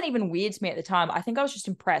wasn't even weird to me at the time. I think I was just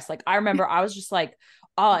impressed. Like I remember I was just like,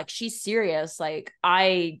 oh, like she's serious. Like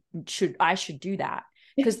I should do that.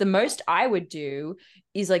 Because the most I would do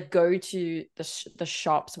is like go to the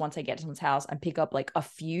shops once I get to someone's house and pick up like a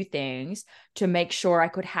few things to make sure I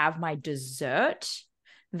could have my dessert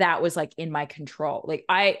that was like in my control. Like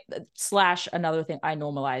I slash another thing I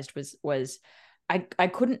normalized was I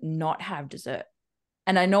couldn't not have dessert.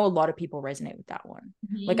 And I know a lot of people resonate with that one.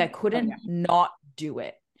 Like I Mhm. Oh couldn't yeah. not do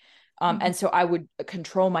it. Mhm. And so I would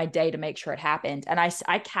control my day to make sure it happened. And I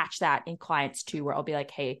catch that in clients too, where I'll be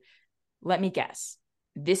like, hey, let me guess.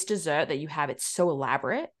 This dessert that you have, it's so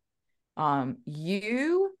elaborate.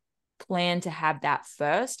 You plan to have that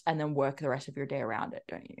first and then work the rest of your day around it,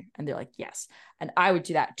 don't you? And they're like, yes. And I would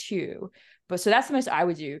do that too. But so that's the most I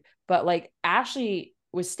would do. But like Ashley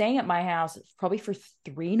was staying at my house probably for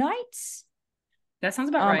 3 nights. That sounds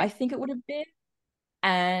about right. I think it would have been.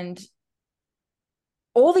 And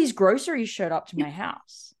all these groceries showed up to my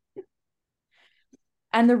house.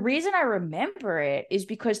 And the reason I remember it is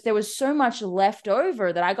because there was so much left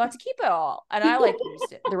over that I got to keep it all. And I like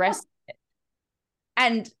used it, the rest.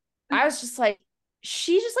 And I was just like,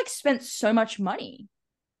 she just like spent so much money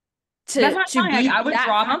That's to what to I'm saying. Like be that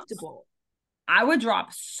comfortable. I would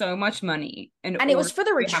drop so much money in And it order was for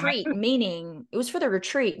the to have my retreat, food.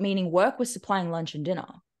 meaning work was supplying lunch and dinner.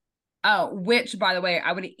 Oh, which by the way,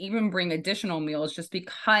 I would even bring additional meals just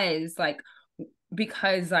because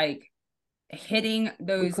hitting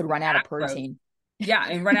We those could run out of macros. protein. Yeah,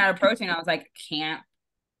 and run out of protein. I was like, can't.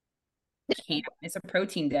 It's a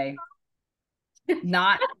protein day.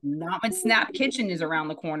 Not when Snap Kitchen is around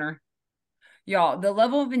the corner. Y'all, the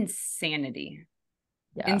level of insanity.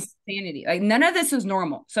 Yeah. Insanity. Like none of this is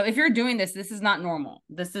normal. So if you're doing this, this is not normal.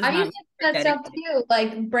 This is I not used to do that stuff dedicated. too,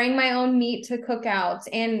 like bring my own meat to cookouts,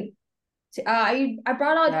 and I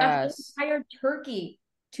brought out a whole Yes. entire turkey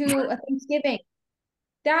to a Thanksgiving.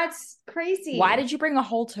 That's Why crazy did you bring a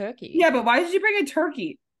whole turkey? Yeah, but why did you bring a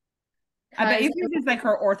turkey? I bet because you this is like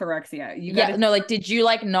her orthorexia. You Yeah, gotta no, like did you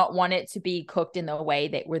like not want it to be cooked in the way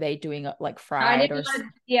that were they doing it like I fried didn't or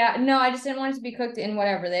want, yeah, no, I just didn't want it to be cooked in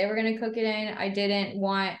whatever they were gonna cook it in.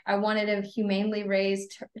 I wanted a humanely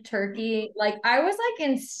raised turkey. Like I was like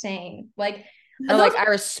insane. Like no, those like I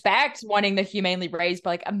respect wanting the humanely raised,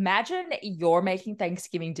 but like imagine you're making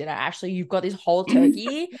Thanksgiving dinner. Actually, you've got this whole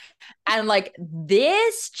turkey, and like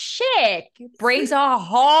this chick brings a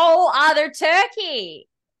whole other turkey.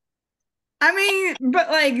 I mean, but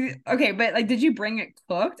like, okay, but like, did you bring it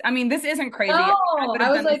cooked? I mean, this isn't crazy. I No, would I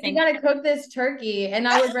have was done the like, you same. gotta cook this turkey, and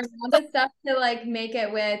I would bring all the stuff to like make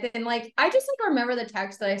it with, and like I just like remember the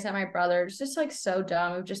text that I sent my brother. It's just like so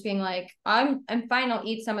dumb of just being like, I'm fine, I'll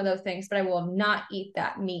eat some of those things, but I will not eat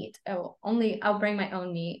that meat. I'll bring my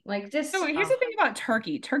own meat. Like So just here's the thing about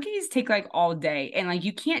turkey. Turkeys take like all day, and like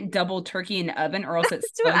you can't double turkey in the oven or else it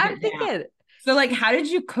That's what slows I'm it down. thinking. So like, how did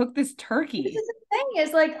you cook this this turkey? is the thing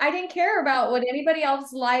is like I didn't care about what anybody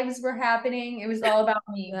else's lives were happening. It was all about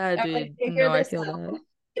me. Yeah, I was like, dude. figure No, I this feel that. out.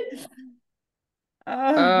 Uh,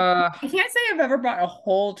 Uh, I can't say I've ever brought a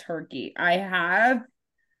whole turkey. I have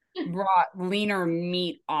brought leaner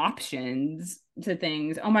meat options to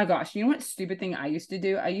things. Oh my gosh, you know what stupid thing I used to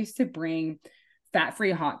do? I used to bring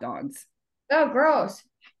fat-free hot dogs. Oh, gross.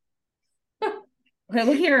 Okay,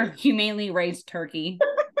 look here, humanely raised turkey.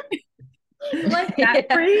 Like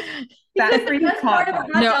Fat-free, because the fat-free best part hot of a dog.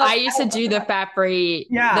 hot No, dog, I used to do the Yeah, fat free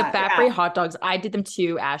yeah, hot dogs. I did them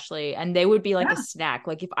too, Ashley, and they would be like a yeah. snack.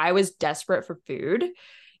 Like if I was desperate for food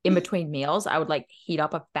in between meals, I would like heat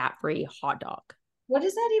up a fat free hot dog. what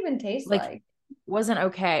does that even taste Like like? wasn't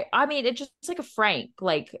okay. I mean, it just like a Frank.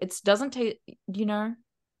 Like it doesn't taste. You know?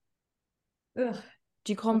 Ugh.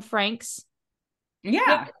 Do you call them Franks? Yeah,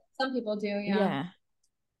 Yeah. some people do, yeah. Yeah,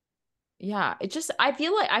 yeah. It just I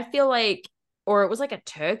feel like, or it was like a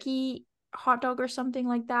turkey hot dog or something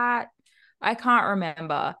like that. I can't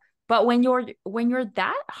remember. But when you're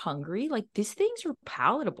that hungry, like these things are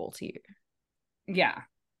palatable to you. Yeah.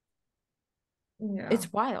 Yeah.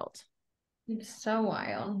 It's wild. It's so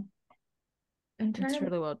wild. I'm trying It's to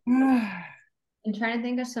really wild. I'm trying to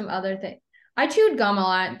think of some other thing. I chewed gum a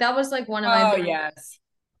lot. That was like one of my Oh big yes. just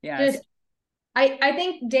Yes. I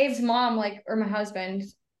think Dave's mom, like, or my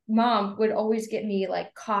husband's mom, would always get me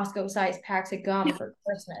like Costco sized packs of gum for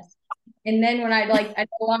Christmas. And then when I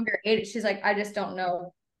no longer ate it, she's like, I just don't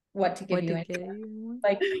know what to give What you. to And get you?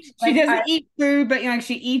 like, She doesn't eat food, but like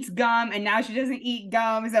she eats gum, and now she doesn't eat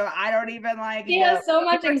gum, so I don't even like she know. has so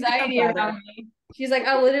much We're still anxiety better. around me. She's like,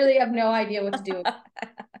 I literally have no idea what to do.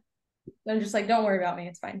 I'm just like, don't worry about me.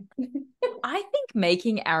 It's fine. I think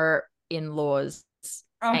making our in-laws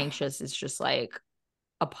Oh, anxious is just like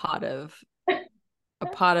a part of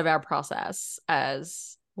our process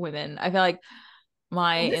as women. I feel like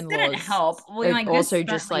my well, this didn't in-laws help. Well, have like this also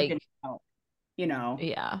just certainly like, didn't help. You know,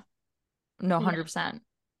 yeah, no, 100%.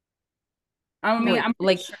 I mean, Like I'm pretty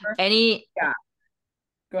like sure. any, Yeah,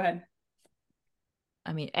 go ahead.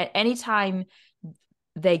 I mean, at any time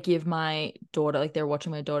they give my daughter, like they're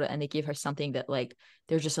watching my daughter and they give her something that like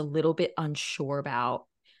they're just a little bit unsure about.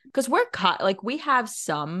 Because we're cut, like we have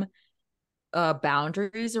some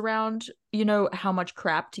boundaries around, how much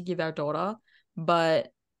crap to give our daughter. But,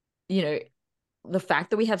 you know, the fact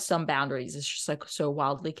that we have some boundaries is just like so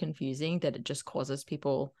wildly confusing that it just causes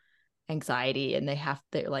people anxiety, and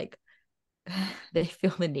they're like they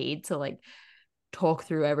feel the need to like talk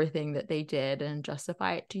through everything that they did and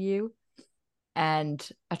justify it to you. And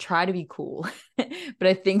I try to be cool, but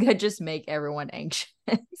I think I just make everyone anxious.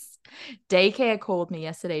 Daycare called me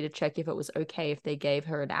yesterday to check if it was okay if they gave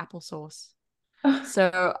her an applesauce.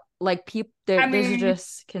 So like people I there's mean,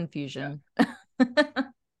 just confusion.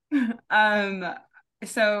 um,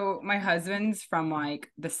 so my husband's from like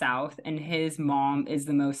the South, and his mom is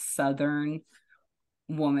the most Southern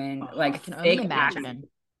woman, Oh, I like can only thick accent, imagine.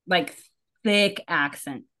 like thick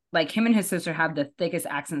accent. Like him and his sister have the thickest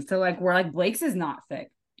accents. So like we're like Blake's is not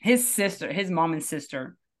thick. His mom and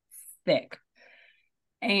sister, thick.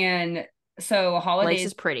 And so Blake's holidays,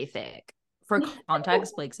 is pretty thick. For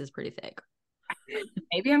context, Blake's is pretty thick.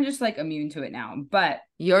 maybe I'm just like immune to it now, but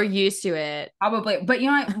You're used to it. probably. But you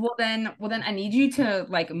know what? Well then I need you to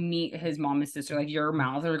like meet his mom and sister. Like your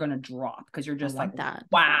mouths are gonna drop because you're I just like, want that.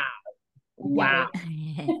 wow, I can't wow.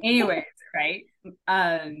 wait. Anyways, right?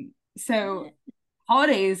 So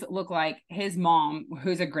holidays look like his mom,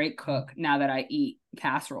 who's a great cook now that I eat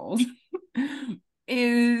casseroles,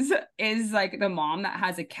 is like the mom that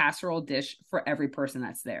has a casserole dish for every person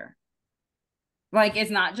that's there. Like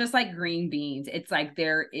it's not just like green beans. It's like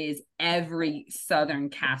there is every Southern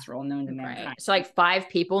casserole known to Right. mankind. So like 5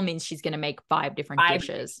 people means she's gonna make 5 different Five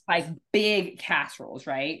dishes. like big casseroles,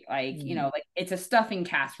 right? Like, like it's a stuffing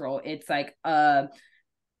casserole. It's like a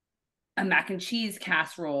mac and cheese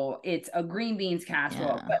casserole. It's a green beans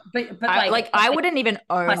casserole. Yeah. But I wouldn't even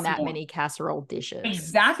own plus that more. many casserole dishes.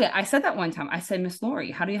 Exactly. I said that one time. I said, Miss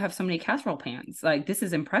Lori, how do you have so many casserole pans? Like, this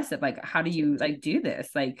is impressive. Like, how do you like do this?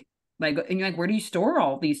 And you're like, where do you store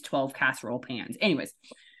all these 12 casserole pans? Anyways,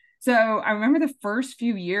 so I remember the first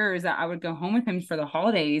few years that I would go home with him for the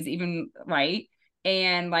holidays, even right.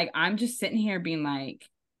 And like, I'm just sitting here being like,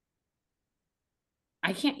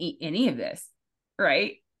 I can't eat any of this.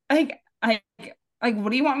 Right. Like, like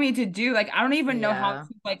what do you want me to do? Like I don't even know how Yeah.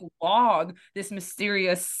 to like log this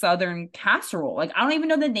mysterious southern casserole. Like I don't even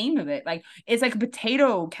know the name of it. Like it's like a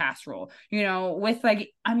potato casserole, with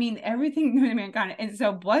like I mean everything known to mankind. And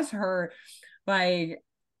so bless her, like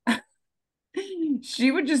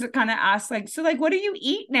she would just kind of ask like, so like what do you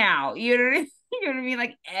eat now? You know what I mean? You know what I mean?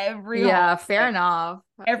 Like Yeah, fair enough.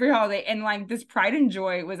 every holiday. And like this pride and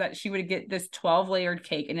joy was that she would get this 12 layered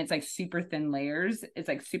cake, and it's like super thin layers. It's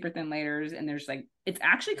like super thin layers. And there's like, it's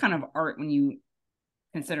actually kind of art when you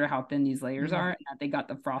consider how thin these layers are, and that they got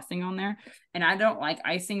the frosting on there. And I don't like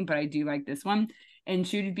icing, but I do like this one. And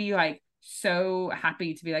she would be like so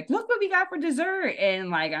happy to be like, look what we got for dessert. And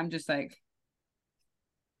like, I'm just like,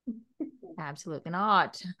 Absolutely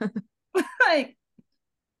not. like,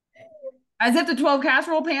 as if the 12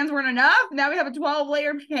 casserole pans weren't enough. Now we have a 12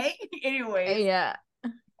 layer cake. Anyways, Yeah.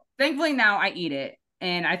 thankfully now I eat it.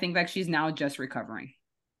 And I think like she's now just recovering.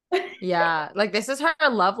 Yeah. Like this is her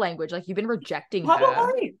love language. Like you've been rejecting her.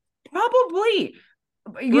 Probably.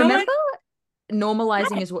 You know Remember, what?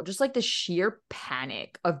 normalizing is what just like the sheer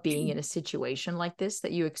panic of being in a situation like this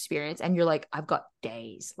that you experience, and you're like, I've got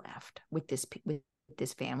days left with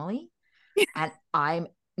this family, and I'm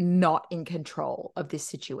not in control of this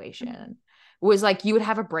situation. Was like you would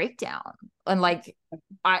have a breakdown, and like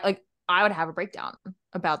I would have a breakdown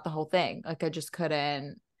about the whole thing. Like I just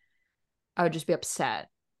couldn't. I would just be upset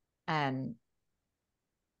and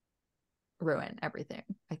ruin everything.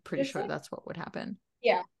 I'm pretty Just sure like, that's what would happen.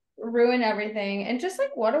 yeah, ruin everything. And just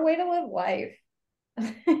like, what a way to live life.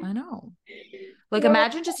 I know. Like Well,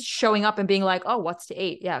 imagine just showing up and being like, oh, what's to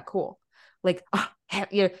eat? Yeah, cool. Like,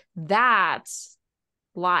 you know, that's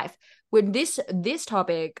life. When this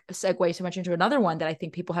topic segues so much into another one that I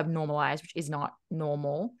think people have normalized, which is not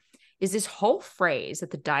normal, is this whole phrase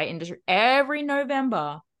that the diet industry, every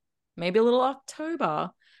November, maybe a little October,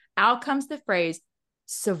 out comes the phrase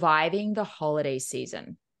surviving the holiday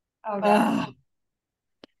season. Oh, God.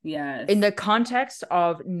 Yes. In the context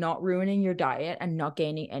of not ruining your diet and not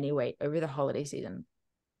gaining any weight over the holiday season.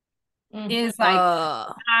 Is like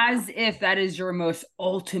as if that is your most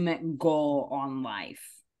ultimate goal on life.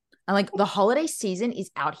 And like the holiday season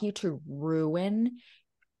is out here to ruin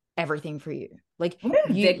everything for you. Like What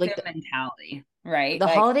a you victim like mentality, right? the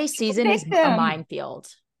Like, holiday season is a victim. minefield.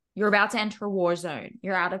 You're about to enter a war zone.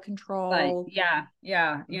 You're out of control. Like,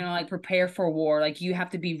 yeah. You know, like prepare for war. Like you have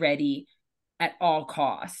to be ready at all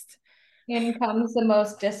cost. In comes the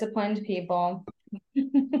most disciplined people.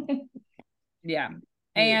 Yeah.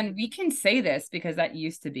 And we can say this because that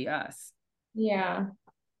used to be us. Yeah.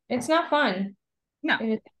 It's not fun. No.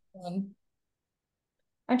 It is fun.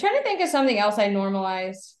 I'm trying to think of something else I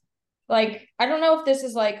normalized. Like, I don't know if this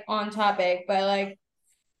is like on topic, but like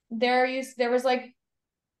there was like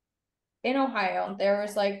in Ohio, there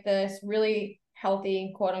was like this really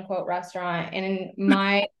healthy quote unquote restaurant, and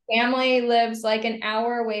my family lives like an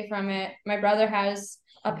hour away from it. My brother has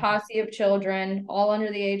a posse of children, all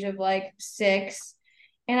under the age of like 6.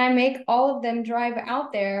 And I make all of them drive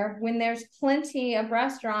out there when there's plenty of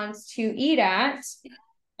restaurants to eat at.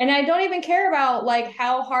 And I don't even care about like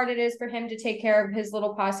how hard it is for him to take care of his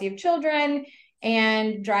little posse of children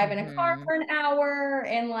and drive in a car for an hour,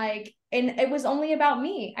 and it was only about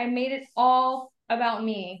me. I made it all about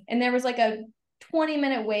me. And there was like a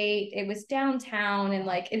 20-minute wait. It was downtown, and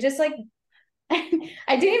like it just like I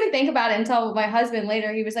didn't even think about it until my husband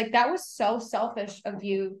later. He was like, that was so selfish of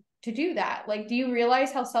you to do that. Like, do you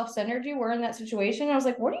realize how self-centered you were in that situation? And I was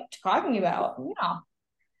like, what are you talking about? Yeah.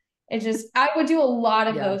 It just, I would do a lot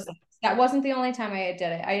of those things. That wasn't the only time I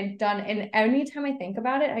did it. I had done, and anytime I think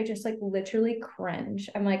about it, I just like literally cringe.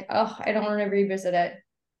 I'm like, oh, I don't want to revisit it.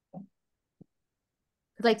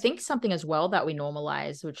 Because I think something as well that we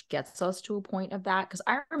normalize, which gets us to a point of that, because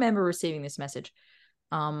I remember receiving this message,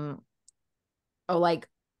 like,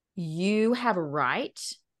 you have a right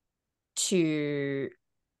to,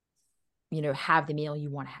 you know, have the meal you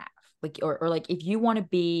want to have. Like, or like if you want to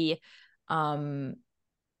be, you know,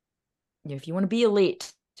 if you want to be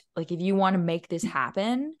elite, like if you want to make this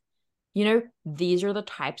happen, you know, these are the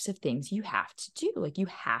types of things you have to do. Like you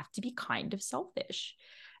have to be kind of selfish.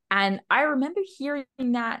 And I remember hearing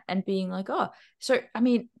that and being like, oh, so I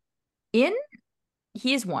mean,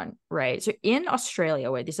 here's one, right? So in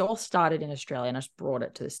Australia, where this all started in Australia and I just brought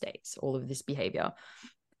it to the States, all of this behavior.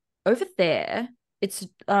 Over there, it's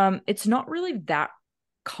not really that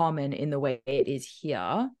common in the way it is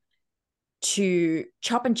here to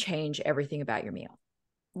chop and change everything about your meal.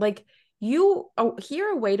 Like here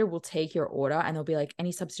a waiter will take your order and they'll be like,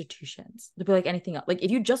 any substitutions? They'll be like, anything else? Like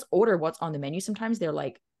if you just order what's on the menu, sometimes they're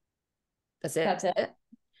like, that's it. That's it.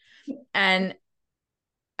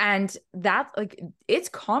 And that, like, it's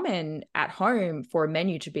common at home for a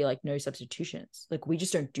menu to be like no substitutions. Like we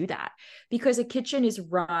just don't do that because a kitchen is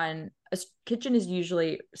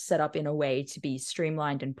usually set up in a way to be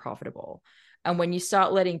streamlined and profitable. And when you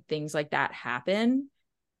start letting things like that happen,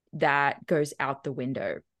 that goes out the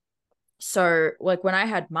window. So like when I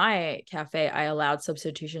had my cafe, I allowed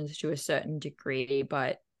substitutions to a certain degree,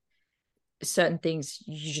 but certain things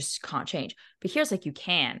you just can't change. But here's like you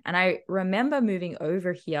can. And I remember moving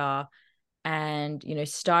over here and, you know,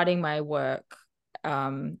 starting my work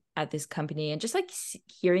at this company and just like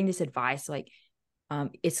hearing this advice, like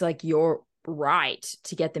it's like your right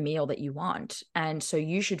to get the meal that you want. And so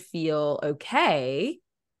you should feel okay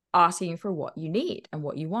asking for what you need and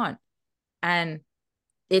what you want. And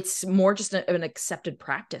it's more just an accepted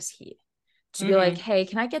practice here to be like, hey,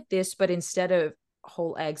 can I get this? But instead of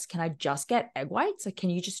whole eggs, can I just get egg whites? Like, can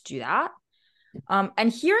you just do that?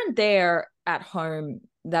 And here and there at home,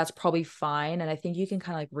 that's probably fine. And I think you can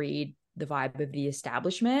kind of like read the vibe of the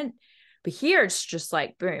establishment. But here it's just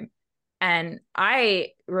like, boom. And I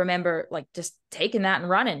remember like just taking that and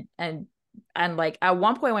running. And like at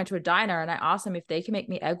one point I went to a diner and I asked them if they can make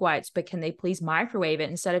me egg whites, but can they please microwave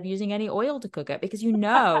it instead of using any oil to cook it? Because you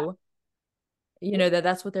know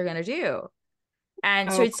that's what they're going to do.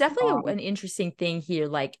 And so it's definitely an interesting thing here.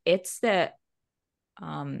 Like it's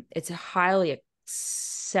highly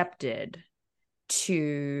accepted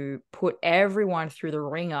to put everyone through the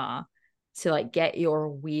ringer to like get your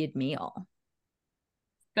weird meal.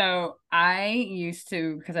 So I used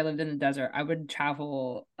to, because I lived in the desert, I would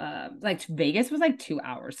travel like Vegas was like 2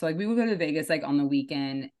 hours. So like we would go to Vegas like on the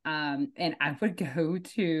weekend. And I would go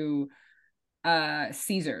to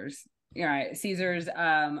Caesar's. Yeah, right. Caesar's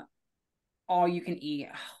all you can eat.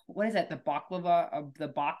 What is that? The baklava or the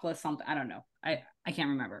bakla something. I don't know. I can't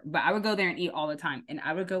remember. But I would go there and eat all the time. And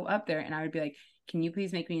I would go up there and I would be like, can you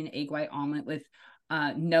please make me an egg white omelet with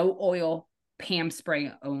no oil, Pam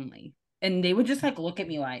spray only? And they would just like look at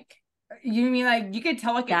me like, you mean like you could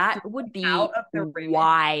tell like it That would out be of the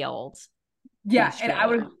wild in yeah, and I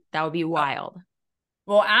would Australia. That would be wild.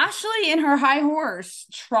 well, Ashley in her high horse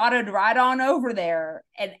trotted right on over there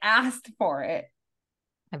and asked for it.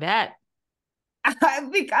 I bet.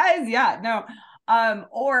 Because yeah, no.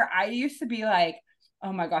 Or I used to be like,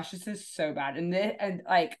 oh my gosh, this is so bad. And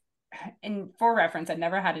like, and for reference, I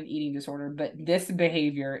never had an eating disorder, but this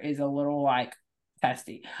behavior is a little like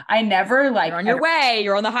testy. I never like You're on your way.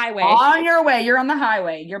 You're on the highway. on your way. You're on the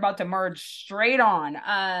highway. You're about to merge straight on.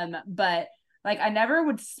 But like I never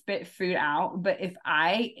would spit food out, but if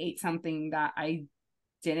I ate something that I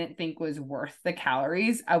didn't think was worth the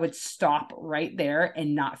calories, I would stop right there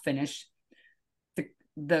and not finish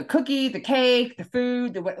the cookie, the cake, the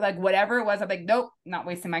food, like whatever it was. I'm like, nope, not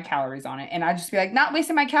wasting my calories on it. And I'd just be like, not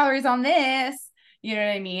wasting my calories on this. You know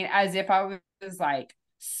what I mean? As if I was like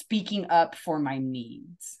speaking up for my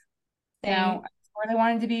needs. Now, I really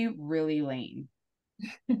wanted to be really lean.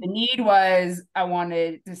 The need was I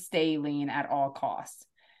wanted to stay lean at all costs.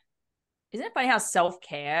 Isn't it funny how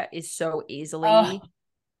self-care is so easily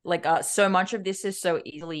like so much of this is so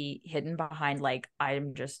easily hidden behind like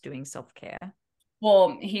I'm just doing self-care.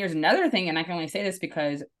 Well, here's another thing, and I can only say this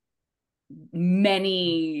because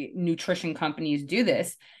many nutrition companies do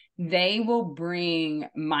this. They will bring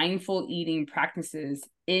mindful eating practices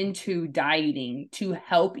into dieting to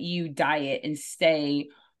help you diet and stay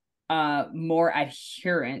more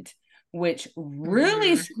adherent, which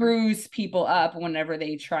really screws people up whenever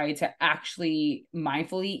they try to actually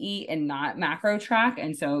mindfully eat and not macro track.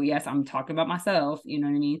 And so, yes, I'm talking about myself, you know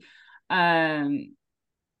what I mean?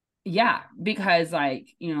 Yeah, because like,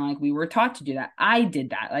 you know, like we were taught to do that. I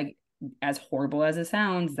did that. Like as horrible as it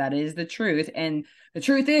sounds, that is the truth. And the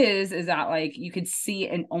truth is that like you could see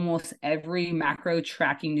in almost every macro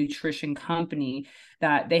tracking nutrition company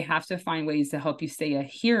that they have to find ways to help you stay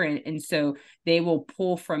adherent. And so they will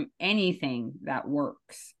pull from anything that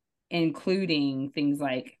works, including things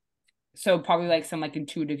like so probably like some like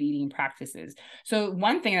intuitive eating practices. So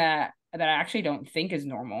one thing that I actually don't think is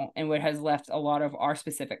normal and what has left a lot of our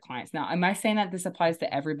specific clients. Now, am I saying that this applies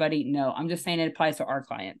to everybody? No, I'm just saying it applies to our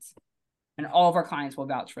clients. And all of our clients will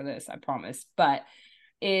vouch for this, I promise. But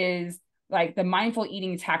is like the mindful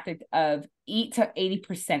eating tactic of eat to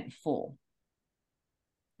 80% full.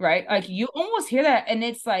 Right? Like you almost hear that and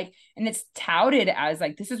it's like and it's touted as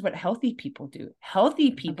like this is what healthy people do.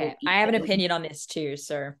 Healthy people Okay, I have an opinion on this too,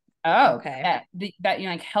 sir. Okay. That you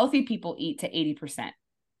know, like healthy people eat to 80%.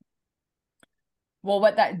 Well,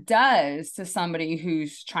 what that does to somebody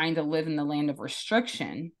who's trying to live in the land of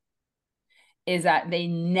restriction is that they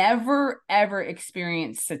never ever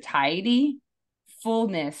experience satiety,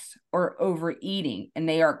 fullness, or overeating. And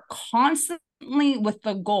they are constantly with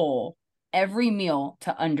the goal every meal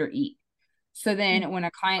to undereat. So then when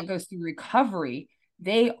a client goes through recovery,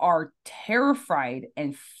 they are terrified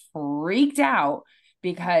and freaked out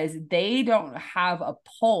because they don't have a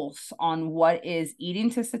pulse on what is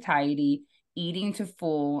eating to satiety, eating to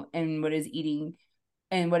full, and what is eating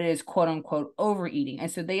and what is quote unquote overeating.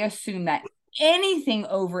 And so they assume that anything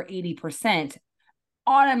over 80%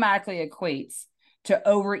 automatically equates to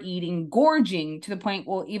overeating, gorging to the point,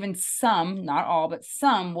 well, even some, not all, but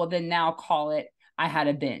some will then now call it, I had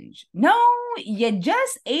a binge. No, you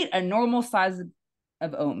just ate a normal size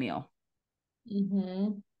of oatmeal.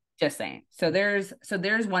 Just saying. So there's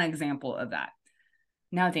one example of that.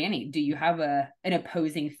 Now, Danny, do you have an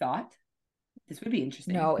opposing thought? This would be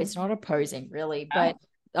interesting. No, it's not opposing really, but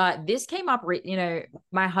this came up, you know,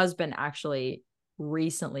 my husband actually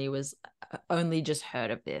recently was only just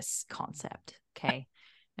heard of this concept. Okay.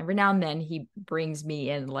 Every now and then he brings me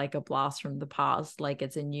in like a blast from the past, like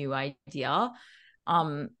it's a new idea.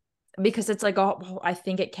 Because it's like, I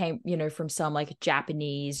think it came, you know, from some like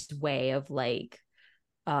Japanese way of like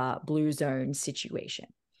blue zone situation.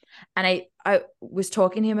 And I was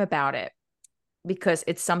talking to him about it because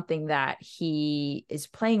it's something that he is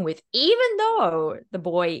playing with, even though the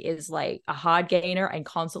boy is like a hard gainer and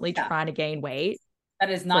constantly trying to gain weight. That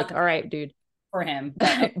is not like, all right, dude. For him.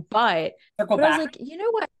 But I was like, you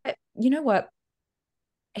know what?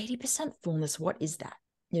 80% fullness, what is that?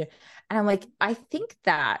 You know, and I'm like, I think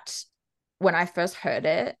that when I first heard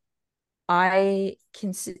it, I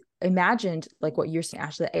imagined like what you're saying,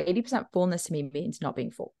 Ashley. 80% fullness to me means not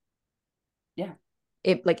being full. Yeah.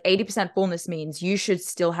 If like 80% fullness means you should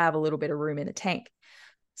still have a little bit of room in the tank.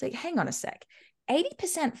 It's like, hang on a sec.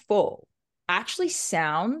 80% full actually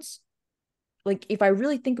sounds like, if I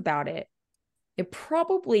really think about it, it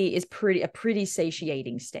probably is a pretty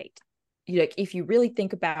satiating state. Like if you really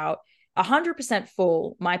think about 100%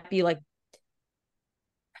 full might be like,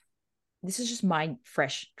 this is just my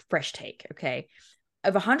fresh take, okay?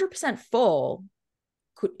 If 100% full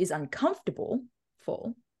is uncomfortable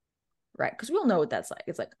full, right? Because we all know what that's like.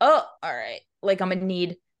 It's like, oh, all right, like I'm gonna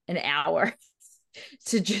need an hour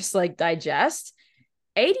to just like digest.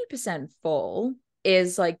 80% full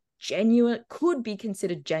is like genuine, could be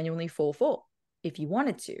considered genuinely full if you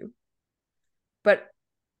wanted to. But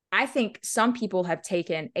I think some people have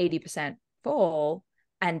taken 80% full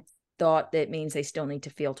and thought that means they still need to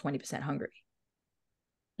feel 20% hungry.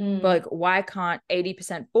 But like, why can't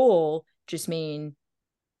 80% full just mean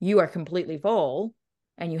you are completely full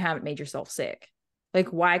and you haven't made yourself sick? Like,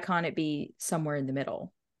 why can't it be somewhere in the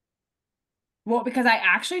middle? Well, because I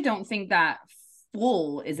actually don't think that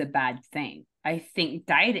full is a bad thing. I think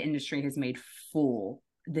diet industry has made full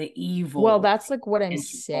the evil. Well, that's like what I'm into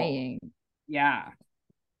full. saying. Yeah.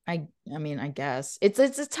 I mean, I guess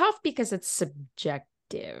it's tough because it's subjective.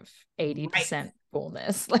 80%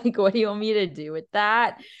 fullness. Like, what do you want me to do with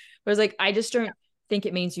that? Whereas, like, I just don't think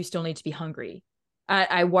it means you still need to be hungry.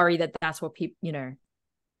 I worry that that's what people, you know,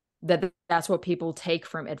 that's what people take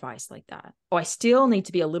from advice like that. Oh, I still need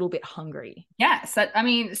to be a little bit hungry. Yes. I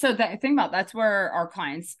mean, so the thing about that's where our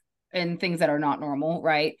clients and things that are not normal,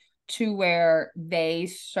 right? To where they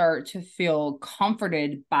start to feel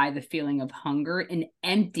comforted by the feeling of hunger and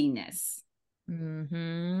emptiness.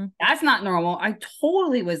 Mm-hmm. That's not normal. I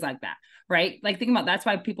totally was like that, right? Like, think about that's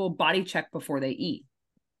why people body check before they eat.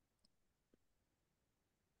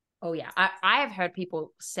 Oh, yeah. I have heard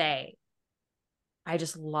people say, I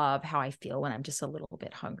just love how I feel when I'm just a little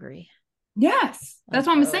bit hungry. Yes. That's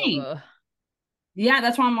Like, what I'm saying. Yeah,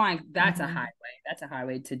 that's why I'm like, that's a Mhm. highway. That's a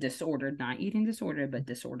highway to disordered, not eating disorder, but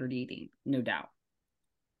disordered eating, no doubt.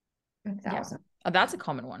 Yeah. That's a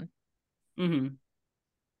common one. Mm-hmm.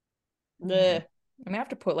 I'm gonna have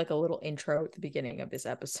to put like a little intro at the beginning of this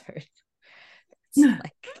episode. It's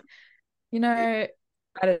like, you know,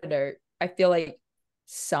 I don't know. I feel like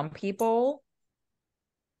some people,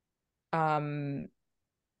 although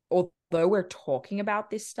we're talking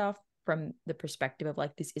about this stuff from the perspective of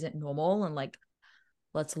like this isn't normal and like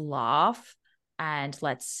let's laugh and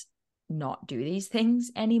let's not do these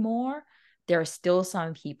things anymore, there are still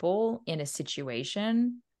some people in a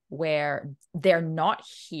situation where they're not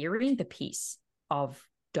hearing the piece of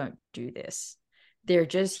don't do this. They're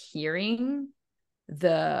just hearing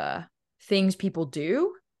the things people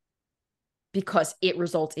do because it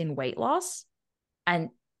results in weight loss and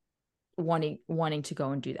wanting to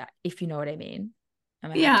go and do that, if you know what I mean.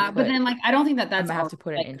 Yeah, but then like I don't think that I'm that's gonna our have to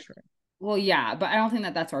put like, an intro. well, yeah, but I don't think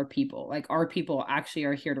that that's our people. Like our people actually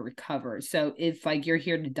are here to recover. So if like you're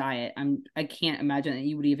here to diet, I can't imagine that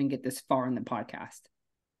you would even get this far in the podcast.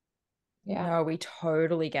 Yeah. No, we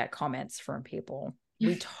totally get comments from people.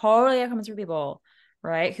 We totally get comments from people,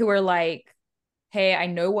 right? Who are like, hey, I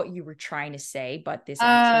know what you were trying to say, but this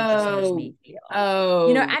actually just makes me feel,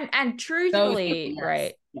 you know, and those people, truthfully, yes,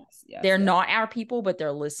 right? yes, They're yes. not our people, but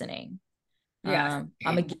they're listening. Yes.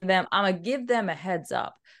 I'm gonna give them a heads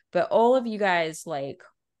up. But all of you guys, like,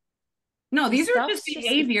 No, this these are just stuff's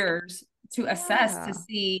behaviors to assess to yeah.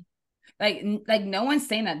 see like no one's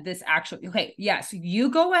saying that this actually okay, yes, you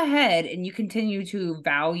go ahead and you continue to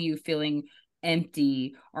value feeling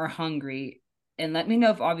empty or hungry and let me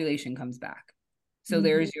know if ovulation comes back. So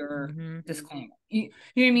there's your disclaimer. You know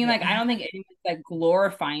what I mean? Like I don't think anyone's like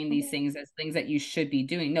glorifying these things as things that you should be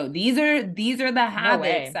doing. No, these are the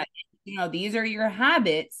habits that these are your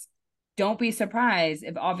habits. Don't be surprised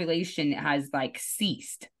if ovulation has like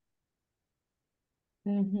ceased.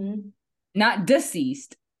 Not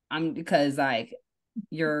deceased. Because like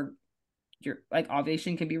your like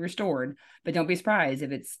ovulation can be restored, but don't be surprised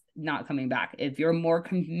if it's not coming back. If you're more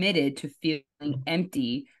committed to feeling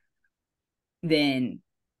empty than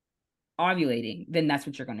ovulating, then that's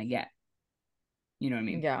what you're gonna get. You know what I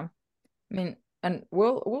mean? Yeah. I mean, and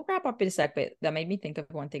we'll wrap up in a sec, but that made me think of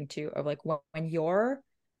one thing too, of like when you're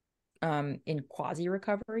in quasi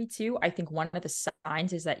recovery too. I think one of the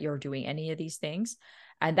signs is that you're doing any of these things,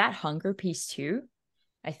 and that hunger piece too.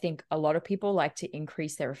 I think a lot of people like to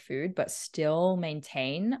increase their food but still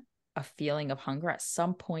maintain a feeling of hunger at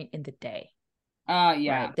some point in the day.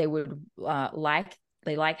 Yeah. Right? They would like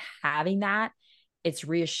having that it's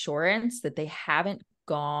reassurance that they haven't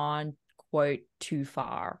gone, quote, too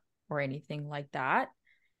far or anything like that.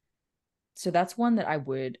 So that's one that I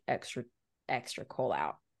would extra call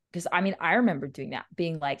out. Because I mean, I remember doing that,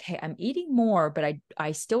 being like, hey, I'm eating more, but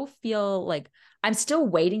I still feel like I'm still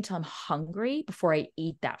waiting till I'm hungry before I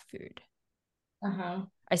eat that food.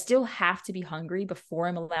 I still have to be hungry before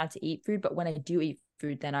I'm allowed to eat food. But when I do eat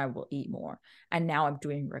food, then I will eat more. And now I'm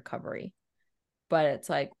doing recovery. But it's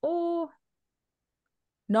like, oh,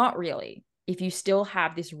 not really. If you still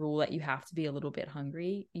have this rule that you have to be a little bit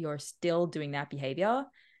hungry, you're still doing that behavior.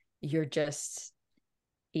 You're just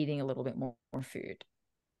eating a little bit more food.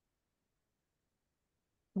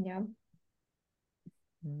 Yeah.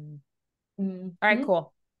 All right,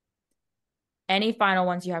 cool. Any final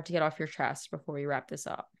ones you have to get off your chest before we wrap this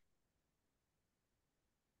up?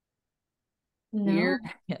 No. Weird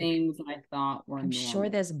things I thought were I'm normal. sure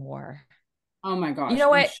there's more. Oh my gosh. You know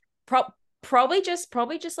what? Probably just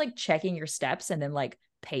like checking your steps and then like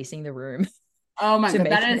pacing the room. Oh my to God,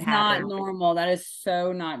 make that it is not happen. normal. That is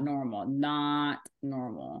so not normal. Not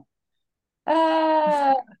normal.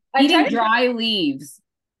 Eating dry leaves.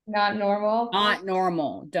 not normal. Not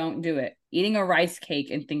normal. Don't do it. Eating a rice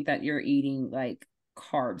cake and think that you're eating like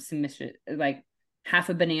carbs, like half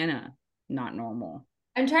a banana. Not normal.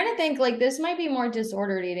 I'm trying to think, like, this might be more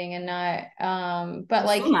disordered eating and not but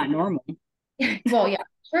like Still not normal. well, yeah,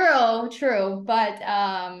 true. But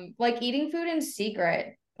like eating food in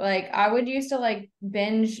secret. Like I would used to like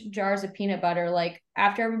binge jars of peanut butter. Like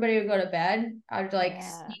after everybody would go to bed, I would like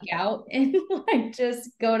sneak out and like just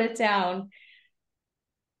go to town.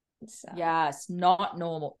 So. Yes, not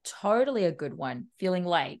normal. Totally a good one. Feeling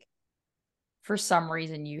like for some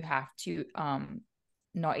reason you have to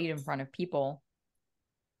not eat in front of people.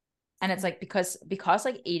 And it's like because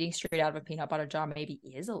like eating straight out of a peanut butter jar maybe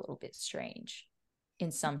is a little bit strange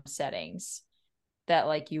in some settings, that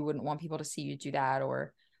like you wouldn't want people to see you do that.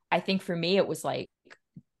 Or I think for me it was like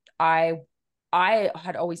I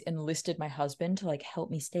had always enlisted my husband to like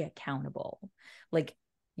help me stay accountable. Like,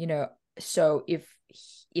 you know, so if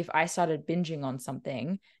I started binging on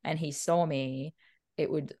something and he saw me, it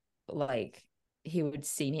would like he would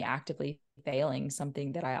see me actively failing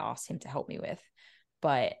something that I asked him to help me with.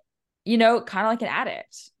 But you know, kind of like an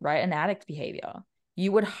addict, right? An addict behavior.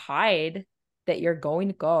 You would hide that you're going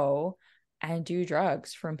to go and do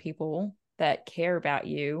drugs from people that care about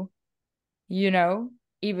you, you know,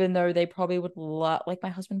 even though they probably would love, like my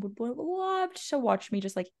husband would love to watch me,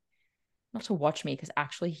 just like, not to watch me, because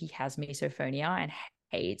actually he has misophonia and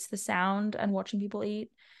hates the sound and watching people eat,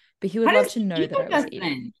 but he would love to know that I was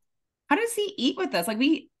eating. How does he eat with us? Like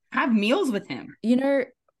we have meals with him. You know,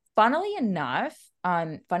 funnily enough,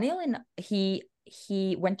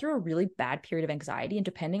 he went through a really bad period of anxiety, and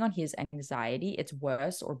depending on his anxiety, it's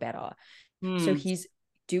worse or better. So he's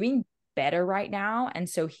doing better right now, and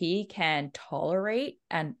so he can tolerate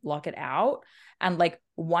and block it out. And like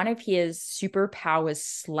one of his superpowers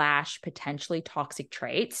slash potentially toxic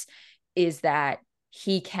traits is that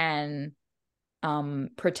he can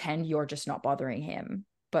pretend you're just not bothering him,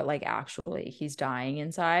 but like actually he's dying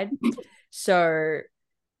inside. So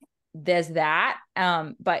there's that.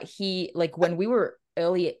 But he, like when we were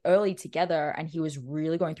early together and he was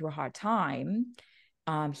really going through a hard time,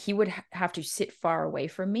 he would have to sit far away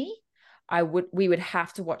from me. We would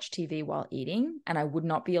have to watch TV while eating, and I would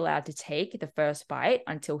not be allowed to take the first bite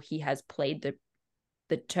until he has played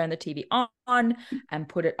turn the TV on and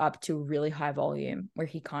put it up to really high volume where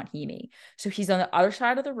he can't hear me. So he's on the other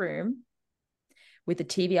side of the room with the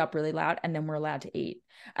TV up really loud, and then we're allowed to eat.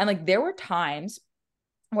 And like there were times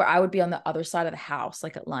where I would be on the other side of the house,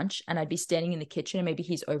 like at lunch, and I'd be standing in the kitchen and maybe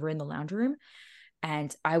he's over in the lounge room,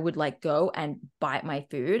 and I would like go and bite my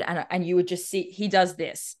food, and you would just see he does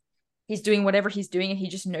this. He's doing whatever he's doing and he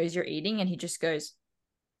just knows you're eating, and he just goes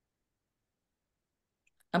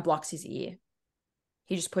and blocks his ear.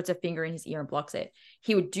 He just puts a finger in his ear and blocks it.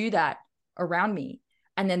 He would do that around me.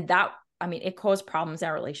 And then that, I mean, it caused problems in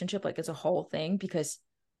our relationship. Like it's a whole thing, because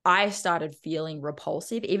I started feeling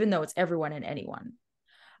repulsive, even though it's everyone and anyone.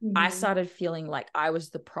 I started feeling like I was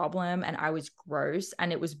the problem and I was gross,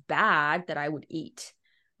 and it was bad that I would eat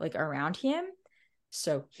like around him.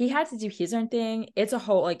 So he had to do his own thing. It's a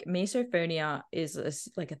whole, like misophonia is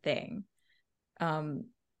like a thing. And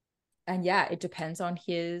yeah, it depends on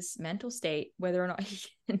his mental state, whether or not he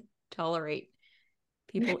can tolerate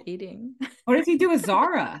people eating. What does he do with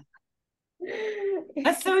Zara?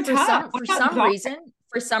 That's so tough.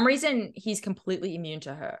 For some reason, he's completely immune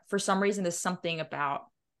to her. For some reason, there's something about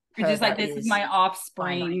her just like, this is my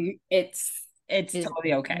offspring. It's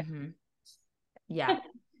totally okay. Yeah.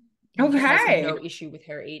 Okay. He has no issue with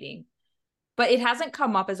her eating. But it hasn't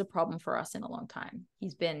come up as a problem for us in a long time.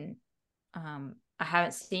 He's been I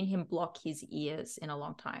haven't seen him block his ears in a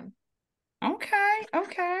long time. Okay.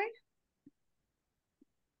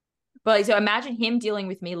 But like, so imagine him dealing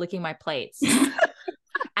with me licking my plates.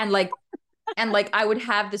 and like I would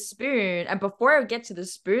have the spoon, and before I would get to the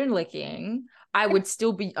spoon licking, I would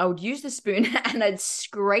use the spoon and I'd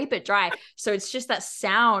scrape it dry. So it's just that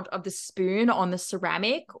sound of the spoon on the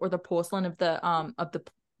ceramic or the porcelain of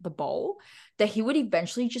the bowl, that he would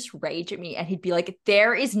eventually just rage at me, and he'd be like,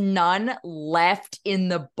 there is none left in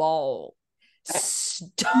the bowl.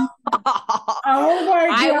 Stop. Oh my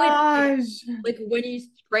gosh. Like when you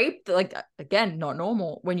scrape like, again, not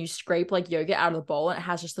normal, when you scrape like yogurt out of the bowl and it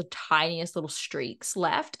has just the tiniest little streaks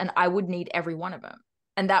left, and I would need every one of them.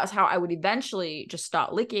 And that was how I would eventually just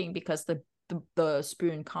start licking, because the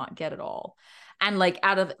spoon can't get it all. And like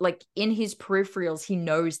out of like in his peripherals, he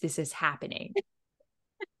knows this is happening.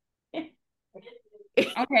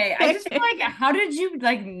 Okay, I just feel like, how did you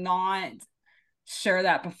like not share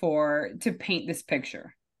that before to paint this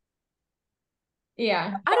picture?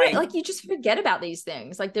 Yeah. I don't like, you just forget about these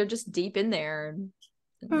things. Like they're just deep in there and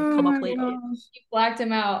come up later. You blacked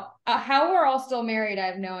him out. How we're all still married, I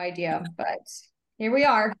have no idea, but here we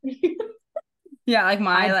are. Yeah, like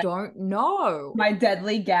I don't know. My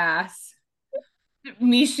deadly gas.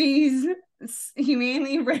 Mishi's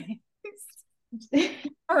humanely raised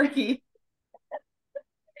turkey.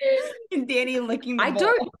 And Danny licking the bowl.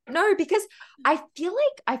 don't know, because I feel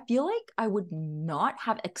like I would not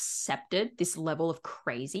have accepted this level of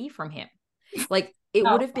crazy from him. Like it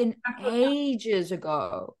would have been ages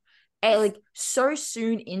ago. Like so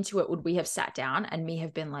soon into it would we have sat down and me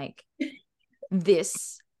have been like,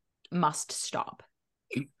 this must stop.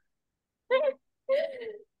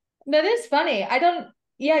 That is funny.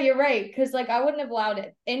 Yeah, you're right. Because like I wouldn't have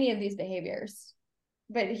allowed any of these behaviors.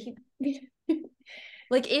 But he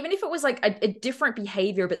like, even if it was like a different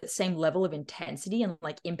behavior, but the same level of intensity and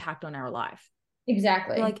like impact on our life.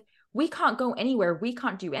 Exactly. Like, we can't go anywhere. We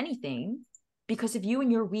can't do anything because of you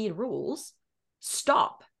and your weird rules.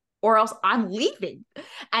 Stop, or else I'm leaving.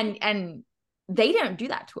 And they don't do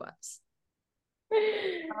that to us.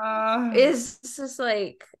 It's just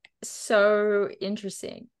like so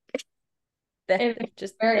interesting. They're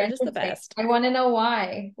just the best. I want to know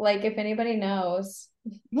why. Like, if anybody knows.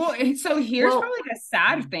 Well, so here's probably like a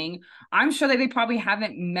sad thing. I'm sure that they probably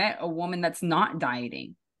haven't met a woman that's not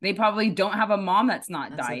dieting. They probably don't have a mom that's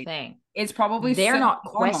not dieting. Thing. It's probably they're not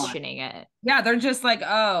normal. questioning it. Yeah, they're just like,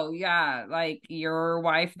 oh yeah, like your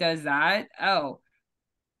wife does that. Oh,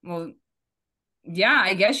 well, yeah,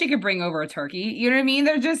 I guess she could bring over a turkey. You know what I mean?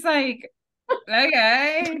 They're just like,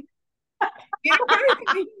 okay. You know what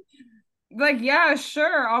I mean? Like, yeah,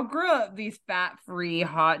 sure, I'll grill up these fat-free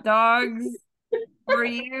hot dogs for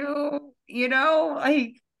you, you know,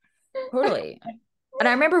 like Totally. And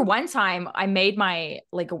I remember one time I made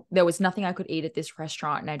there was nothing I could eat at this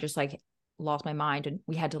restaurant, and I just like lost my mind, and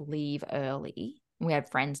we had to leave early. We had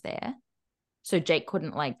friends there. So Jake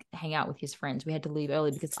couldn't like hang out with his friends. We had to leave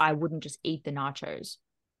early because I wouldn't just eat the nachos.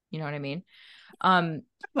 You know what I mean? love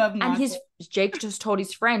nachos. And Jake just told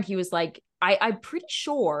his friend, he was like, I'm pretty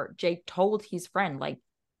sure Jake told his friend, like,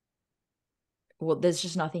 well, there's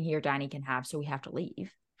just nothing here Danny can have, so we have to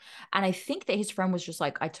leave. And I think that his friend was just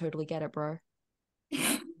like, I totally get it, bro.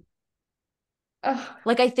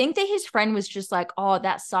 Like, I think that his friend was just like, oh,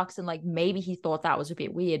 that sucks. And like, maybe he thought that was a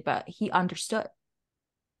bit weird, but he understood.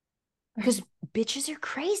 Because bitches are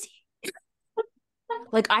crazy.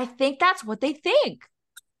 Like, I think that's what they think.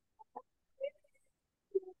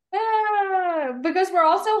 Because we're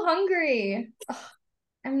also hungry.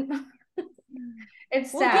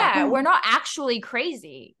 It's sad. Yeah, we're not actually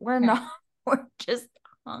crazy. We're just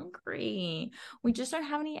hungry. We just don't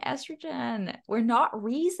have any estrogen. We're not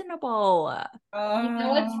reasonable. You know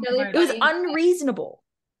what's really it was unreasonable.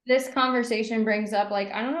 This conversation brings up,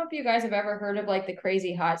 like, I don't know if you guys have ever heard of like the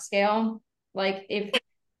crazy hot scale. Like if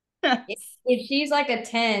she's like a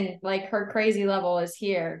 10, like her crazy level is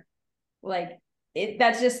here. Like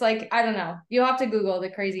that's just like, I don't know. You'll have to Google the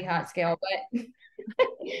crazy hot scale, but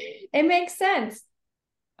it makes sense.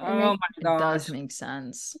 Oh my gosh. It does make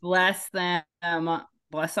sense. Bless them.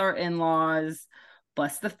 Bless our in-laws.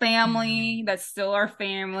 Bless the family that's still our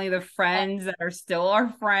family. The friends that are still our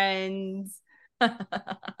friends.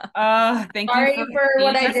 Thank Sorry you for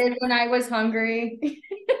what I did when I was hungry.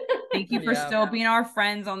 Thank you for still being our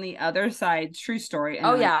friends on the other side. True story.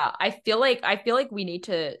 And yeah, I feel like we need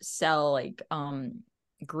to sell like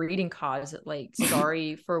greeting cards like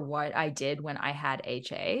sorry for what I did when I had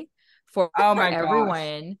HA for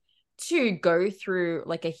everyone to go through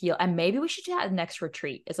like a heal, and maybe we should do that at the next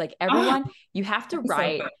retreat. It's like everyone, you have to that'd be so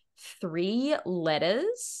write good. 3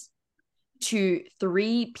 letters to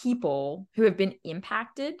 3 people who have been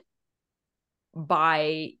impacted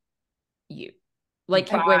by you. Like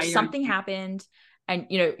By where your- something happened, and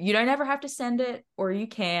you don't ever have to send it, or you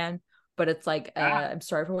can, but it's like Yeah. I'm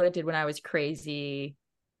sorry for what I did when I was crazy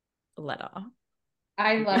letter.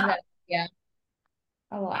 I love that. Yeah.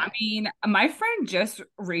 A I lot. mean, my friend just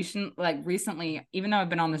recently, even though I've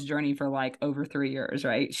been on this journey for like over 3 years,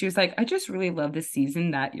 right? She was like, I just really love the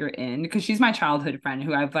season that you're in, because she's my childhood friend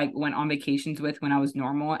who I've like went on vacations with when I was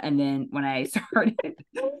normal. And then when I started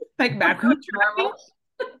like background tracking,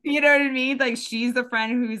 you know what I mean? Like she's the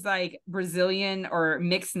friend who's like Brazilian or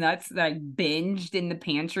mixed nuts that I binged in the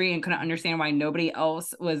pantry and couldn't understand why nobody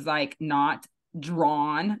else was like not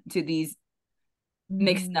drawn to these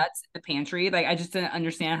mixed nuts in the pantry. Like I just didn't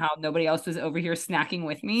understand how nobody else was over here snacking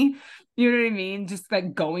with me. You know what I mean? Just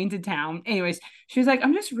like going to town. Anyways, she was like,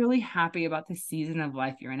 I'm just really happy about the season of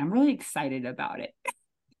life you're in. I'm really excited about it.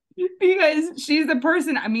 Because she's the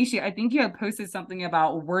person, Amisha, I think you had posted something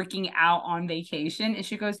about working out on vacation. And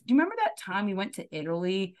she goes, do you remember that time we went to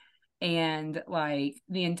Italy and like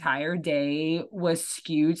the entire day was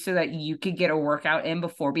skewed so that you could get a workout in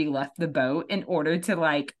before we left the boat in order to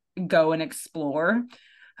like go and explore?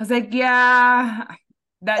 I was like, yeah,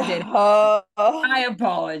 that did. I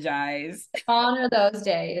apologize. Gone are those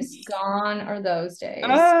days. Gone are those days.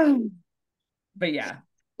 But yeah,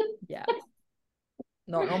 Yeah,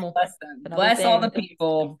 not normal. bless them. Another Bless all the thing,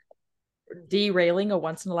 people. derailing a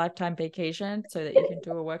once in a lifetime vacation so that you can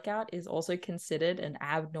do a workout is also considered an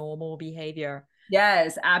abnormal behavior.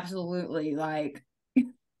 Yes, absolutely. Like, Good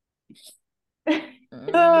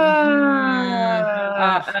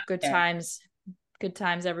okay. times. Good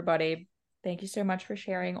times, everybody. Thank you so much for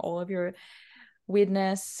sharing all of your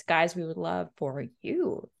weirdness. Guys, we would love for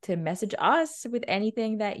you to message us with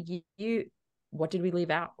anything that you what did we leave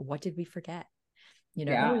out? What did we forget?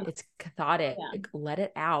 Yeah. It's cathartic. Yeah. Like, let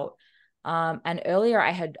it out. And earlier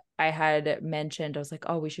I had mentioned, I was like,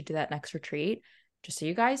 oh, we should do that next retreat. Just so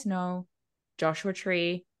you guys know, Joshua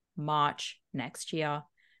Tree, March next year.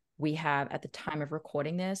 We have, at the time of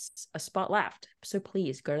recording this, a spot left. So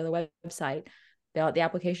please go to the website, fill out the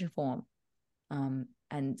application form.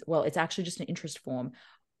 And well, it's actually just an interest form.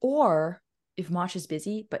 Or if March is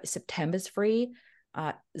busy, but September's free,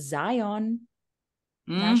 Zion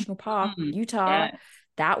National Park, Utah, Yes.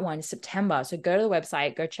 that one is September. So go to the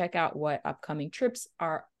website, go check out what upcoming trips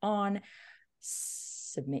are on,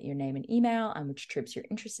 submit your name and email and which trips you're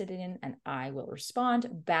interested in, and I will respond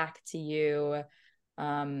back to you.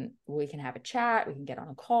 We can have a chat, we can get on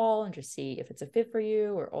a call and just see if it's a fit for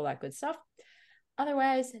you or all that good stuff.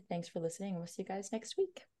 Otherwise, thanks for listening. We'll see you guys next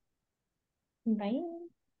week. Bye.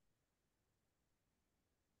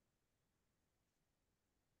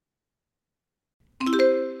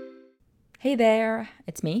 Hey there,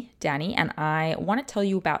 it's me, Danny, and I want to tell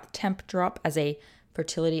you about Temp Drop as a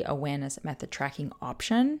fertility awareness method tracking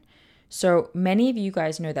option. So many of you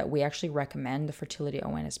guys know that we actually recommend the fertility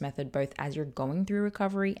awareness method both as you're going through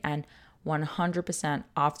recovery and 100%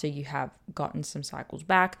 after you have gotten some cycles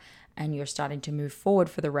back and you're starting to move forward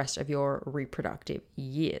for the rest of your reproductive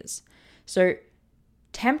years. So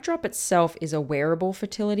Temp Drop itself is a wearable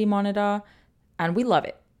fertility monitor, and we love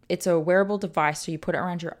it. It's a wearable device, so you put it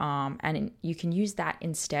around your arm, and you can use that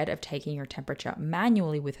instead of taking your temperature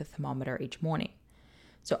manually with a thermometer each morning.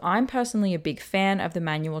 So I'm personally a big fan of the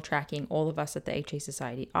manual tracking. All of us at the HA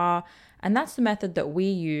Society are, and that's the method that we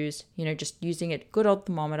use, just using a good old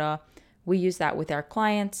thermometer. We use that with our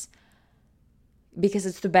clients because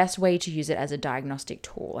it's the best way to use it as a diagnostic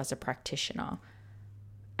tool as a practitioner.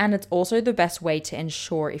 And it's also the best way to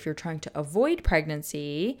ensure, if you're trying to avoid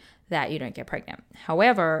pregnancy, that you don't get pregnant.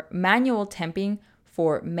 However, manual temping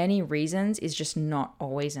for many reasons is just not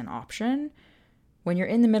always an option. When you're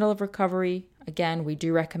in the middle of recovery, again, we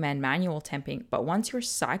do recommend manual temping, but once you're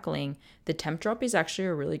cycling, the Temp Drop is actually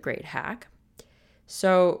a really great hack.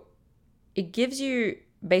 So it gives you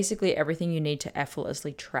basically everything you need to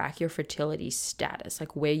effortlessly track your fertility status,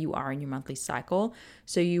 like where you are in your monthly cycle.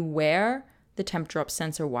 So you wear the Temp Drop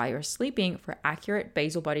sensor while you're sleeping for accurate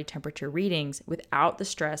basal body temperature readings without the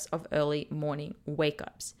stress of early morning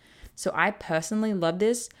wake-ups. So I personally love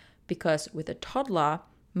this because with a toddler,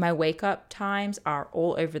 my wake-up times are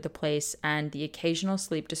all over the place, and the occasional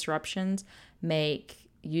sleep disruptions make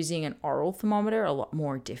using an oral thermometer a lot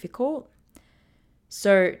more difficult.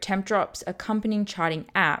 So Temp Drop's accompanying charting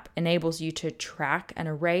app enables you to track an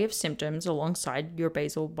array of symptoms alongside your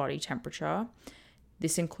basal body temperature.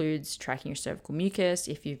 This includes tracking your cervical mucus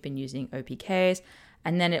if you've been using OPKs,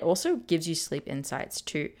 And then it also gives you sleep insights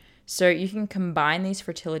too. So you can combine these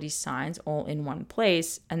fertility signs all in one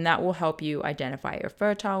place, and that will help you identify your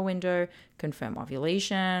fertile window, confirm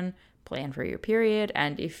ovulation, plan for your period,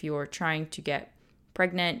 and if you're trying to get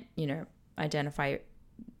pregnant, identify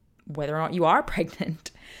whether or not you are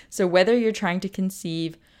pregnant. So whether you're trying to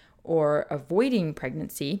conceive or avoiding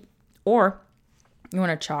pregnancy, or you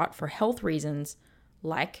want to chart for health reasons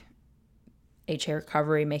like HA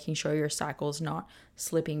recovery, making sure your cycle's not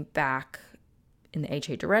slipping back in the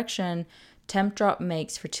HA direction, Tempdrop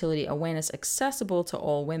makes fertility awareness accessible to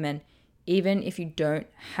all women, even if you don't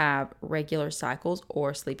have regular cycles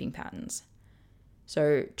or sleeping patterns.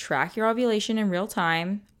 So track your ovulation in real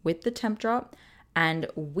time with the Tempdrop, and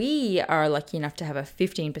we are lucky enough to have a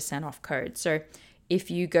 15% off code. So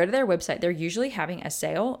if you go to their website, they're usually having a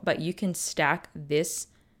sale, but you can stack this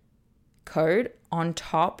code on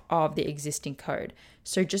top of the existing code.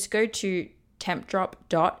 So just go to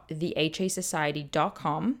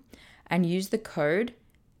tempdrop.thehasociety.com and use the code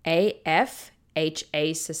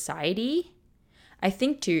AFHA Society. I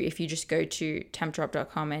think too, if you just go to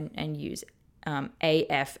tempdrop.com and use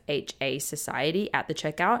AFHA Society at the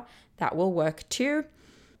checkout, that will work too.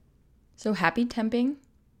 So happy temping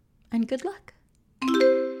and good luck.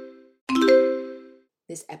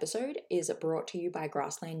 This episode is brought to you by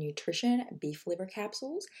Grassland Nutrition beef liver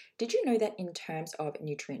capsules. Did you know that in terms of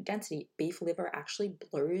nutrient density, beef liver actually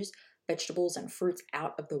blows vegetables and fruits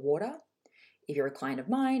out of the water? If you're a client of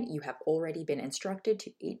mine, you have already been instructed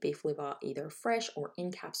to eat beef liver either fresh or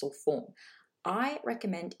in capsule form. I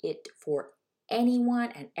recommend it for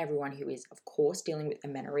anyone and everyone who is, of course, dealing with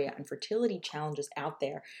amenorrhea and fertility challenges out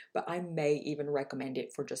there, but I may even recommend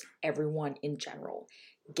it for just everyone in general.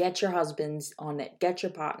 Get your husbands on it, get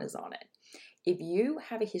your partners on it. If you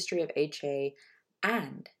have a history of HA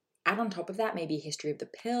and add on top of that maybe a history of the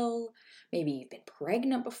pill, maybe you've been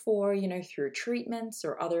pregnant before, through treatments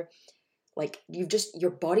or other,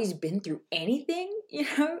 your body's been through anything,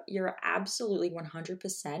 you're absolutely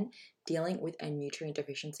 100% dealing with a nutrient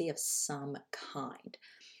deficiency of some kind.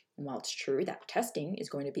 And while it's true that testing is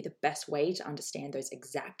going to be the best way to understand those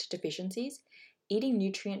exact deficiencies, eating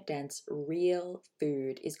nutrient-dense, real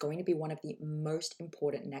food is going to be one of the most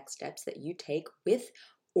important next steps that you take with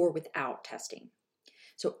or without testing.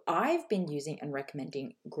 So I've been using and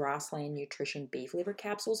recommending Grassland Nutrition beef liver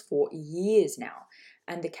capsules for years now.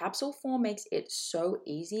 And the capsule form makes it so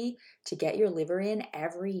easy to get your liver in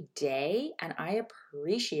every day. And I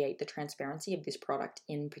appreciate the transparency of this product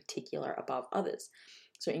in particular above others.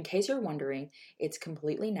 So in case you're wondering, it's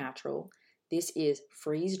completely natural. This is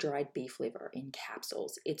freeze-dried beef liver in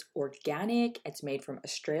capsules. It's organic, it's made from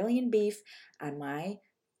Australian beef, and my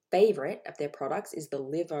favorite of their products is the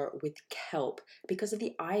liver with kelp because of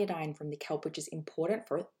the iodine from the kelp, which is important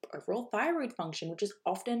for overall thyroid function, which is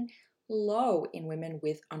often low in women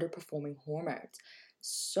with underperforming hormones.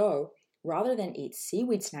 So rather than eat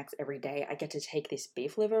seaweed snacks every day, I get to take this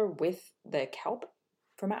beef liver with the kelp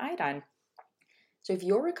for my iodine. So if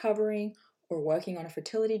you're recovering or working on a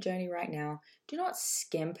fertility journey right now, do not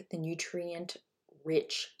skimp the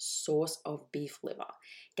nutrient-rich source of beef liver.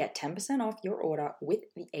 Get 10% off your order with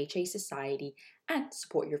the HA Society and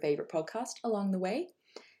support your favorite podcast along the way.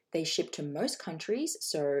 They ship to most countries,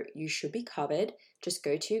 so you should be covered. Just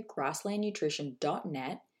go to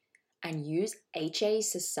grasslandnutrition.net and use HA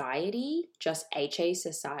Society, just HA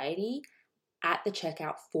Society, at the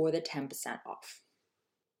checkout for the 10% off.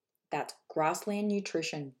 That's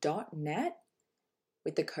grasslandnutrition.net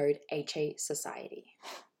with the code HA Society.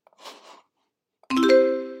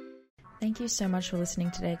 Thank you so much for listening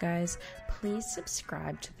today, guys. Please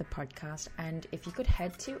subscribe to the podcast, and if you could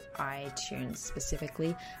head to iTunes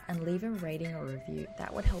specifically and leave a rating or review,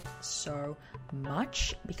 that would help so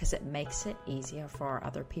much because it makes it easier for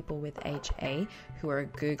other people with HA who are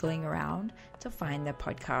Googling around to find the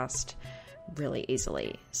podcast really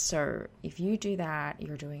easily. So if you do that,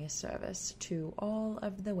 you're doing a service to all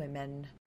of the women